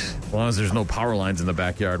 As long as there's no power lines in the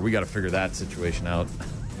backyard, we got to figure that situation out.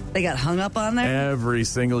 They got hung up on there? Every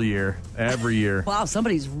single year. Every year. Wow,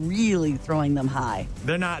 somebody's really throwing them high.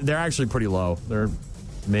 They're actually pretty low. They're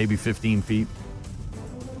maybe 15 feet.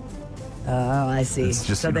 Oh, I see. It's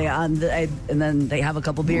just, so and then they have a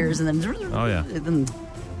couple beers and then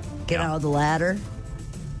get out of the ladder.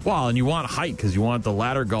 Well, and you want height because you want the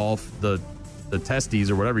ladder golf, the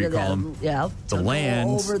testes or whatever you call them. Yeah, to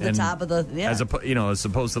land over the top of the as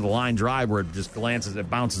opposed to the line drive where it just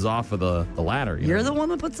bounces off of the ladder. You're the one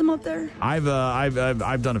that puts them up there. I've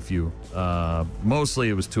done a few. Mostly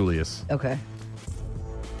it was Tullius. Okay.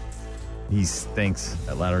 He stinks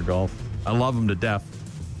at ladder golf. I love him to death.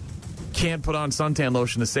 Can't put on suntan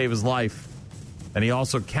lotion to save his life. And he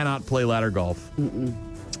also cannot play ladder golf.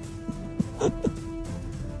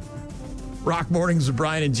 Rock Mornings with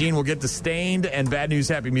Brian and Gene. We'll get to Stained and Bad News,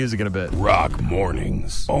 Happy Music in a bit. Rock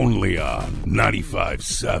Mornings, only on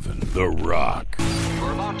 95.7 The Rock.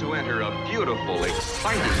 We're about to enter a beautiful,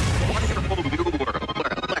 exciting, wonderful new world.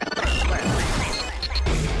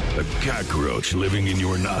 A cockroach living in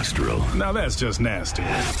your nostril. Now that's just nasty.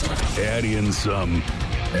 Add in some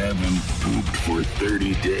haven't pooped for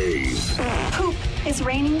 30 days. Poop is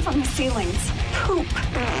raining from the ceilings. Poop.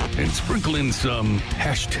 And sprinkle in some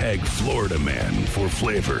hashtag Florida Man for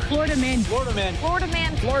flavor. Florida man. Florida man. Florida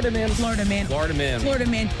man. Florida man. Florida man. Florida man. Florida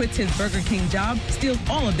man quits his Burger King job, steals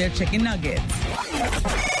all of their chicken nuggets.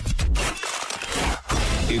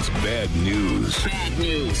 It's bad news. Bad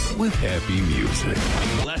news. With happy music.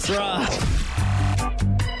 Let's rock.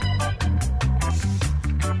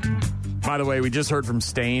 By the way, we just heard from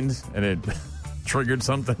Stained, and it triggered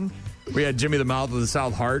something. We had Jimmy the Mouth of the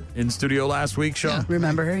South Heart in studio last week, Sean. Yeah,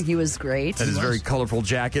 remember? He was great. And his very colorful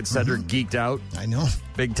jacket. Cedric geeked out. I know.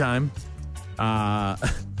 Big time. I'm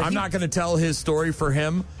not going to tell his story for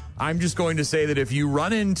him. I'm just going to say that if you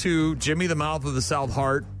run into Jimmy the Mouth of the South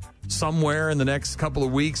Heart somewhere in the next couple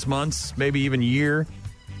of weeks, months, maybe even year,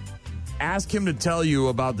 ask him to tell you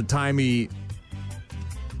about the time he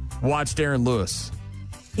watched Aaron Lewis.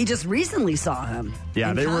 He just recently saw him.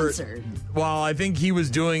 Yeah, in they concert. Well, I think he was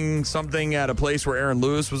doing something at a place where Aaron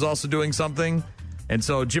Lewis was also doing something. And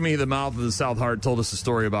so Jimmy the Mouth of the South Heart told us a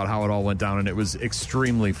story about how it all went down, and it was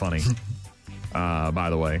extremely funny, by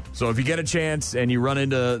the way. So if you get a chance and you run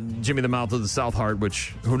into Jimmy the Mouth of the South Heart,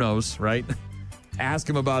 which who knows, right? Ask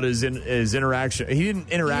him about his interaction. He didn't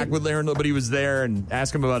interact with Aaron, but he was there, and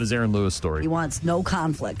ask him about his Aaron Lewis story. He wants no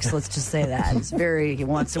conflicts. Let's just say that. He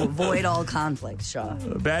wants to avoid all conflicts, Shaw.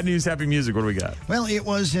 Bad news, happy music. What do we got? Well, it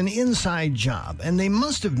was an inside job, and they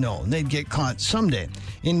must have known they'd get caught someday.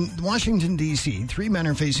 In Washington, D.C., 3 men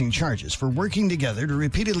are facing charges for working together to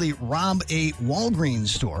repeatedly rob a Walgreens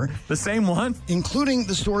store. The same one? Including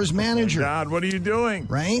the store's manager. Oh, God, what are you doing?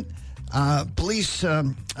 Right? Police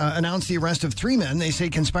announced the arrest of 3 men they say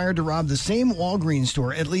conspired to rob the same Walgreens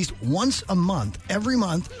store at least once a month, every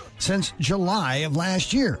month, since July of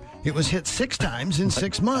last year. It was hit 6 times in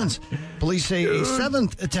 6 months. Police say a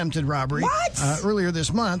 7th attempted robbery earlier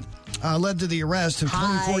this month led to the arrest of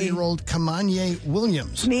 24-year-old Kamanye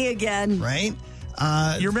Williams. Me again. Right?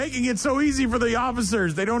 You're making it so easy for the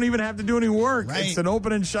officers. They don't even have to do any work. Right. It's an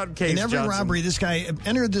open and shut case, In every Johnson. robbery, this guy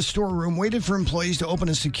entered the storeroom, waited for employees to open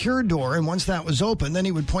a secure door, and once that was open, then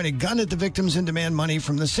he would point a gun at the victims and demand money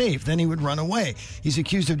from the safe. Then he would run away. He's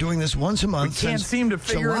accused of doing this once a month. We can't seem to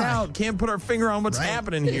figure July. it out. Can't put our finger on what's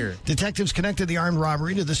happening here. Detectives connected the armed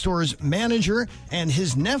robbery to the store's manager and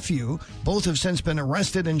his nephew. Both have since been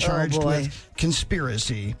arrested and charged with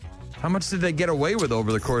conspiracy. How much did they get away with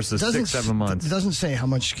over the course of 6-7 months? It doesn't say how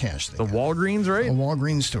much cash they got. Walgreens, right? A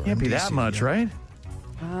Walgreens store. Can't be in that DC, much, yeah. right?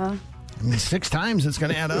 I mean, 6 times it's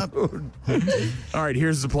going to add up. All right,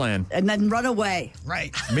 here's the plan. And then run away.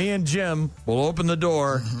 Right. Me and Jim will open the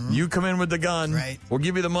door. You come in with the gun. Right. We'll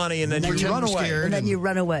give you the money, and then you run away. And then you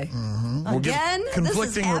run away. We'll give Again? conflicting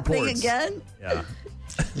this is happening reports. again? Yeah.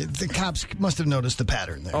 The cops must have noticed the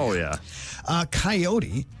pattern there. Oh, yeah. A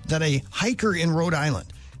coyote that a hiker in Rhode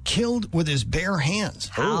Island killed with his bare hands.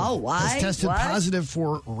 How? Why? Has tested What? positive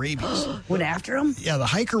for rabies. Went after him? Yeah, the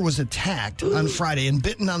hiker was attacked on Friday and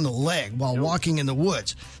bitten on the leg while walking in the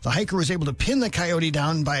woods. The hiker was able to pin the coyote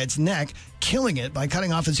down by its neck, killing it by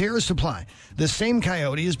cutting off its air supply. The same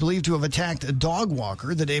coyote is believed to have attacked a dog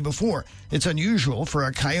walker the day before. It's unusual for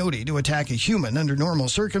a coyote to attack a human under normal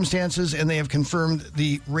circumstances, and they have confirmed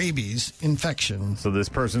the rabies infection. So this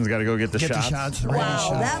person's got to go get the shots? The rabies Wow,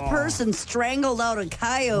 shots. that person strangled out a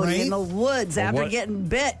coyote in the woods after what- getting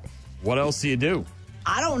bit. What else do you do?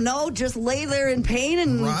 I don't know. Just lay there in pain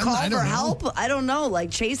and Run? call I for don't know. help. I don't know. Like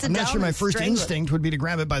chase it I'm down. not sure my and first strangle it. instinct would be to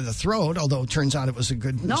grab it by the throat, although it turns out it was a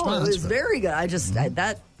good No, response. it was but very good. I just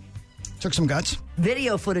that took some guts.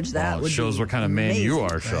 video footage that It would shows be what kind of man you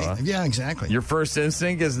amazing. are, Shaw. Right? Yeah, exactly. Your first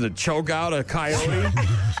instinct is to choke out a coyote?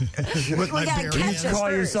 With my gotta bare catch hands. it Call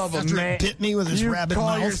first. yourself a After man. it bit me with his you rabbit call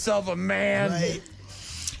mouth. yourself a man. Right.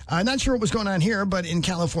 I'm not sure what was going on here, but in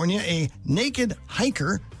California, a naked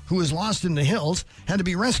hiker who was lost in the hills had to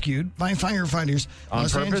be rescued by firefighters. On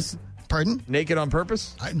purpose? Pardon? Naked on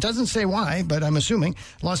purpose? It doesn't say why, but I'm assuming.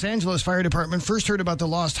 Los Angeles Fire Department first heard about the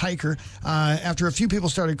lost hiker after a few people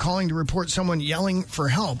started calling to report someone yelling for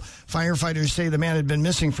help. Firefighters say the man had been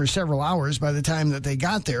missing for several hours. By the time that they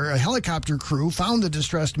got there, a helicopter crew found the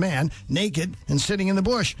distressed man naked and sitting in the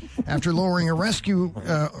bush. After lowering a rescue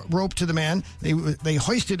rope to the man, they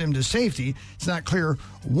hoisted him to safety. It's not clear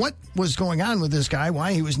what was going on with this guy,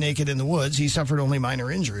 why he was naked in the woods. He suffered only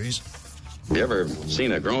minor injuries. You ever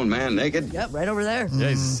seen a grown man naked? Yep, right over there. Yeah,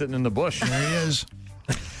 he's sitting in the bush. There he is.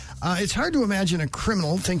 It's hard to imagine a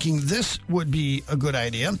criminal thinking this would be a good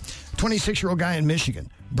idea. 26-year-old guy in Michigan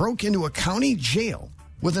broke into a county jail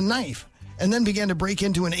with a knife and then began to break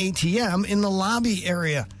into an ATM in the lobby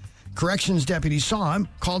area. Corrections deputies saw him,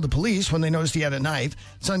 called the police when they noticed he had a knife.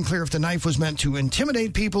 It's unclear if the knife was meant to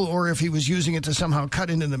intimidate people or if he was using it to somehow cut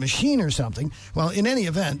into the machine or something. Well, in any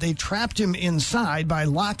event, they trapped him inside by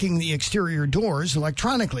locking the exterior doors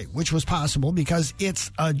electronically, which was possible because it's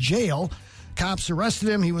a jail. Cops arrested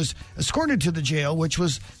him. He was escorted to the jail, which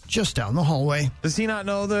was just down the hallway. Does he not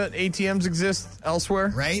know that ATMs exist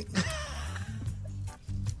elsewhere? Right.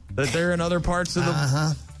 That they're in other parts of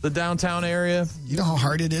the downtown area? You know how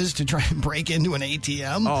hard it is to try and break into an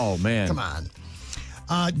ATM? Oh, man. Come on.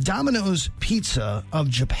 Domino's Pizza of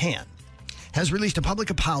Japan has released a public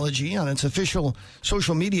apology on its official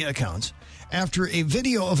social media accounts after a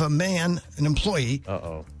video of a man, an employee,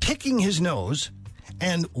 picking his nose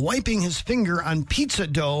and wiping his finger on pizza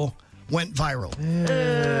dough went viral.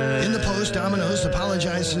 In the post, Domino's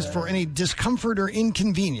apologizes for any discomfort or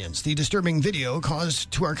inconvenience the disturbing video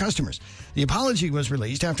caused to our customers. The apology was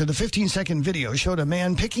released after the 15-second video showed a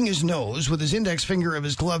man picking his nose with his index finger of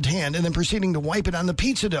his gloved hand and then proceeding to wipe it on the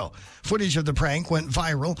pizza dough. Footage of the prank went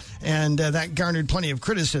viral, and that garnered plenty of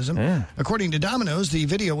criticism. According to Domino's, the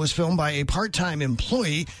video was filmed by a part-time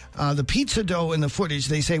employee. The pizza dough in the footage,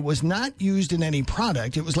 they say, was not used in any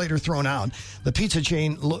product. It was later thrown out. The pizza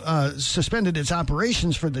chain suspended its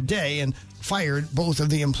operations for the day and fired both of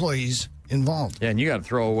the employees involved. Yeah, and you got to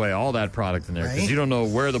throw away all that product in there because you don't know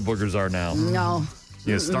where the boogers are now. No.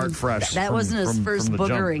 You start fresh. That wasn't his first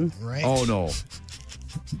boogering. Right. Oh, no.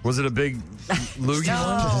 Was it a big loogie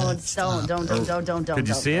one? Don't. Could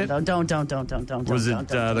you see it? Don't. Was it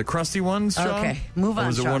the crusty ones, Sean? Okay, move on, Or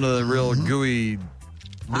was it Sean. one of the real gooey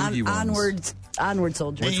loogie ones? Onward,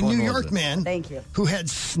 soldier. A New York man who had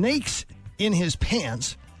snakes in his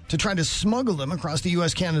pants to try to smuggle them across the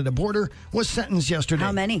U.S.-Canada border was sentenced yesterday.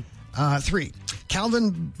 How many? 3.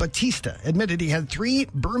 Calvin Batista admitted he had 3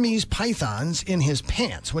 Burmese pythons in his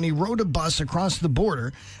pants. When he rode a bus across the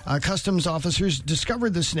border, customs officers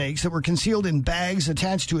discovered the snakes that were concealed in bags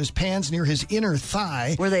attached to his pants near his inner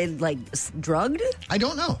thigh. Were they, drugged? I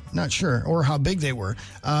don't know. Not sure. Or how big they were.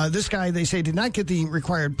 This guy, they say, did not get the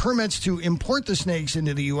required permits to import the snakes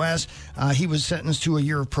into the U.S. He was sentenced to a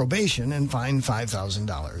year of probation and fined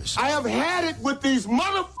 $5,000. I have had it with these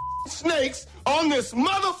snakes on this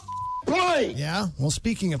plane. Yeah? Well,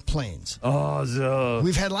 speaking of planes. Oh,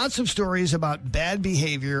 we've had lots of stories about bad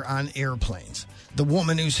behavior on airplanes. The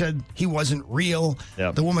woman who said he wasn't real.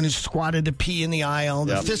 Yep. The woman who squatted to pee in the aisle.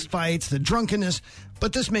 The fist fights. The drunkenness.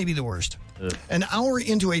 But this may be the worst. An hour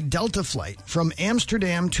into a Delta flight from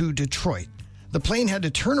Amsterdam to Detroit, the plane had to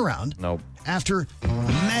turn around after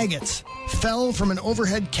maggots fell from an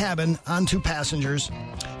overhead cabin onto passengers.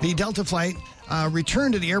 The Delta flight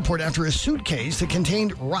returned to the airport after a suitcase that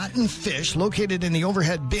contained rotten fish located in the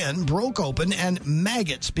overhead bin broke open and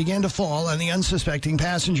maggots began to fall on the unsuspecting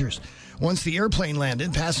passengers. Once the airplane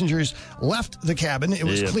landed, passengers left the cabin. It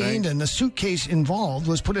was cleaned and the suitcase involved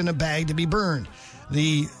was put in a bag to be burned.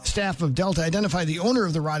 The staff of Delta identified the owner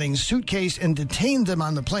of the rotting suitcase and detained them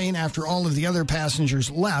on the plane after all of the other passengers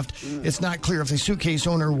left. It's not clear if the suitcase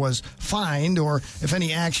owner was fined or if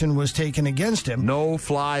any action was taken against him. No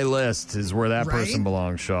fly list is where that person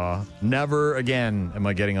belongs, Shaw. Never again am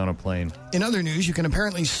I getting on a plane. In other news, you can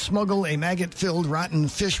apparently smuggle a maggot-filled rotten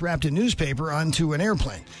fish wrapped in newspaper onto an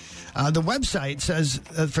airplane. The website says,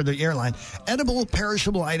 for the airline, edible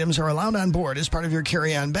perishable items are allowed on board as part of your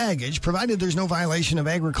carry-on baggage, provided there's no violation of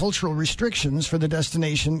agricultural restrictions for the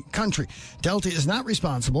destination country. Delta is not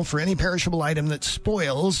responsible for any perishable item that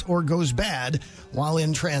spoils or goes bad while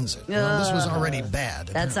in transit. Well, this was already bad.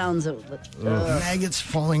 That sounds... Maggots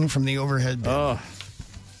falling from the overhead bin. Ugh.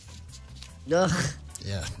 Yeah.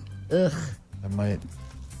 Ugh. That might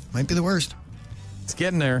be the worst. It's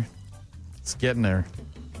getting there. It's getting there.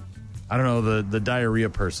 I don't know, the diarrhea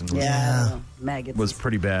person maggots was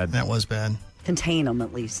pretty bad. That was bad. Contain them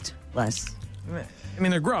at least less. I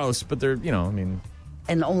mean, they're gross, but they're, And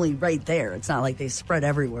only right there. It's not like they spread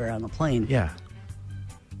everywhere on the plane. Yeah.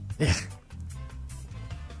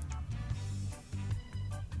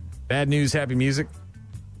 Bad news, happy music.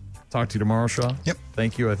 Talk to you tomorrow, Shaw. Yep.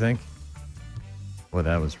 Thank you, I think. Boy,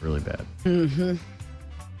 that was really bad. Mm-hmm.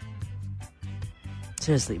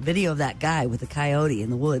 Seriously, video of that guy with the coyote in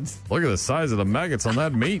the woods. Look at the size of the maggots on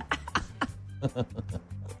that meat.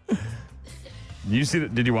 You see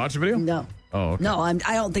that? Did you watch the video? No. Oh, okay. No, I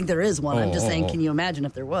don't think there is one. I'm just saying, can you imagine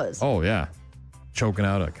if there was? Oh, yeah. Choking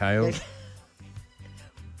out a coyote.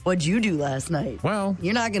 What'd you do last night? Well,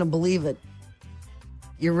 you're not going to believe it.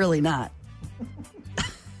 You're really not.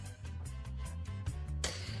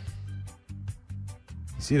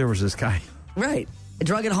 See, there was this guy. Right. I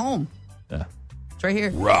drug it home. Yeah. It's right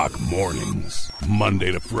here. Rock mornings,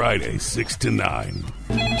 Monday to Friday, 6 to 9.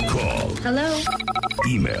 Call. Hello?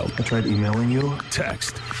 Email. I tried emailing you.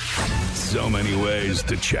 Text. So many ways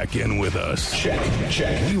to check in with us.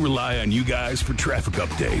 Check. We rely on you guys for traffic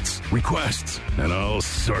updates, requests, and all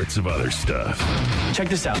sorts of other stuff. Check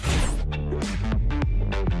this out.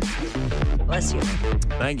 Bless you.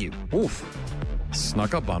 Thank you. Oof.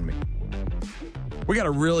 Snuck up on me. We got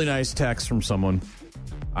a really nice text from someone.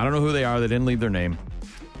 I don't know who they are. They didn't leave their name.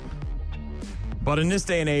 But in this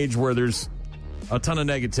day and age where there's a ton of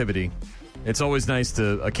negativity, it's always nice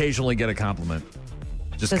to occasionally get a compliment.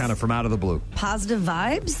 Just kind of from out of the blue. Positive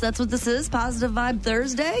vibes? That's what this is? Positive Vibe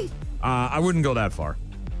Thursday? I wouldn't go that far.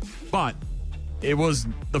 But it was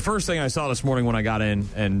the first thing I saw this morning when I got in,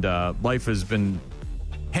 and life has been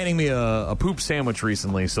handing me a poop sandwich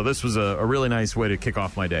recently, so this was a really nice way to kick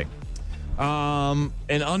off my day. An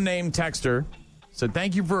unnamed texter said,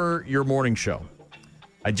 "Thank you for your morning show.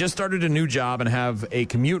 I just started a new job and have a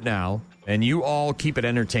commute now, and you all keep it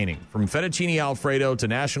entertaining. From fettuccine Alfredo to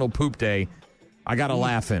National Poop Day, I got a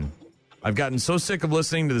laugh in. I've gotten so sick of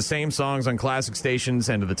listening to the same songs on classic stations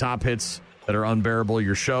and to the top hits that are unbearable.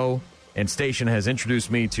 Your show and station has introduced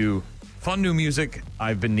me to fun new music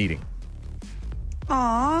I've been needing."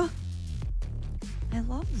 Aw. I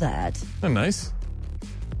love that. Isn't that nice?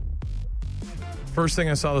 First thing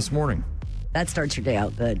I saw this morning. That starts your day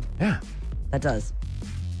out good. Yeah. That does.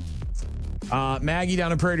 Maggie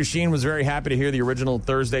down in Prairie du Chien was very happy to hear the original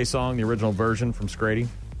Thursday song, the original version from Scrady.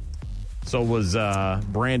 So was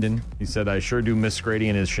Brandon. He said, "I sure do miss Scrady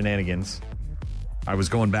and his shenanigans." I was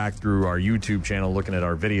going back through our YouTube channel looking at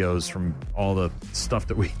our videos from all the stuff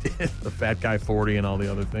that we did, the Fat Guy 40 and all the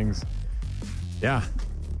other things. Yeah.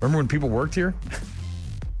 Remember when people worked here?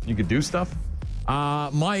 You could do stuff?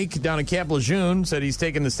 Mike down in Camp Lejeune said he's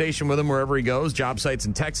taking the station with him wherever he goes. Job sites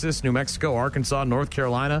in Texas, New Mexico, Arkansas, North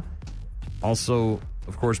Carolina. Also,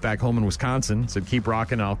 of course, back home in Wisconsin. Said, "Keep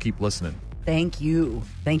rocking. I'll keep listening." Thank you.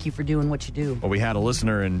 Thank you for doing what you do. Well, we had a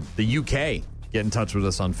listener in the UK get in touch with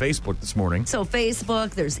us on Facebook this morning. So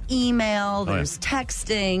Facebook, there's email, there's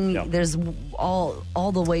texting, there's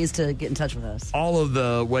all the ways to get in touch with us. All of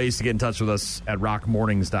the ways to get in touch with us at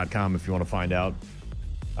rockmornings.com if you want to find out.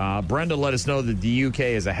 Brenda let us know that the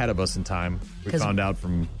UK is ahead of us in time. We found out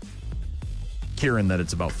from Kieran that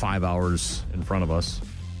it's about 5 hours in front of us.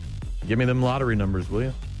 Give me them lottery numbers, will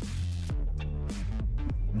you?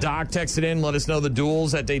 Doc texted in, let us know the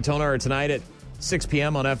duels at Daytona are tonight at 6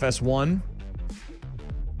 p.m. on FS1.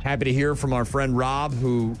 Happy to hear from our friend Rob,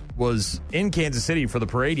 who was in Kansas City for the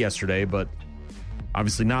parade yesterday, but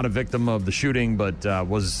obviously not a victim of the shooting, but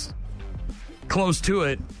was close to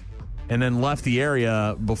it and then left the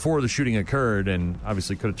area before the shooting occurred and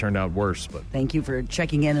obviously could have turned out worse. But thank you for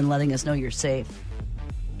checking in and letting us know you're safe.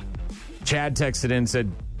 Chad texted in and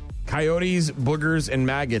said, "Coyotes, boogers, and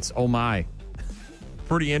maggots, oh my."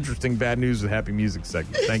 Pretty interesting bad news with happy music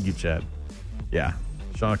segment. Thank you, Chad. Yeah,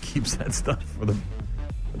 Sean keeps that stuff for the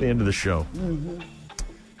end of the show. Mm-hmm.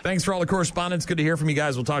 Thanks for all the correspondence. Good to hear from you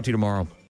guys. We'll talk to you tomorrow.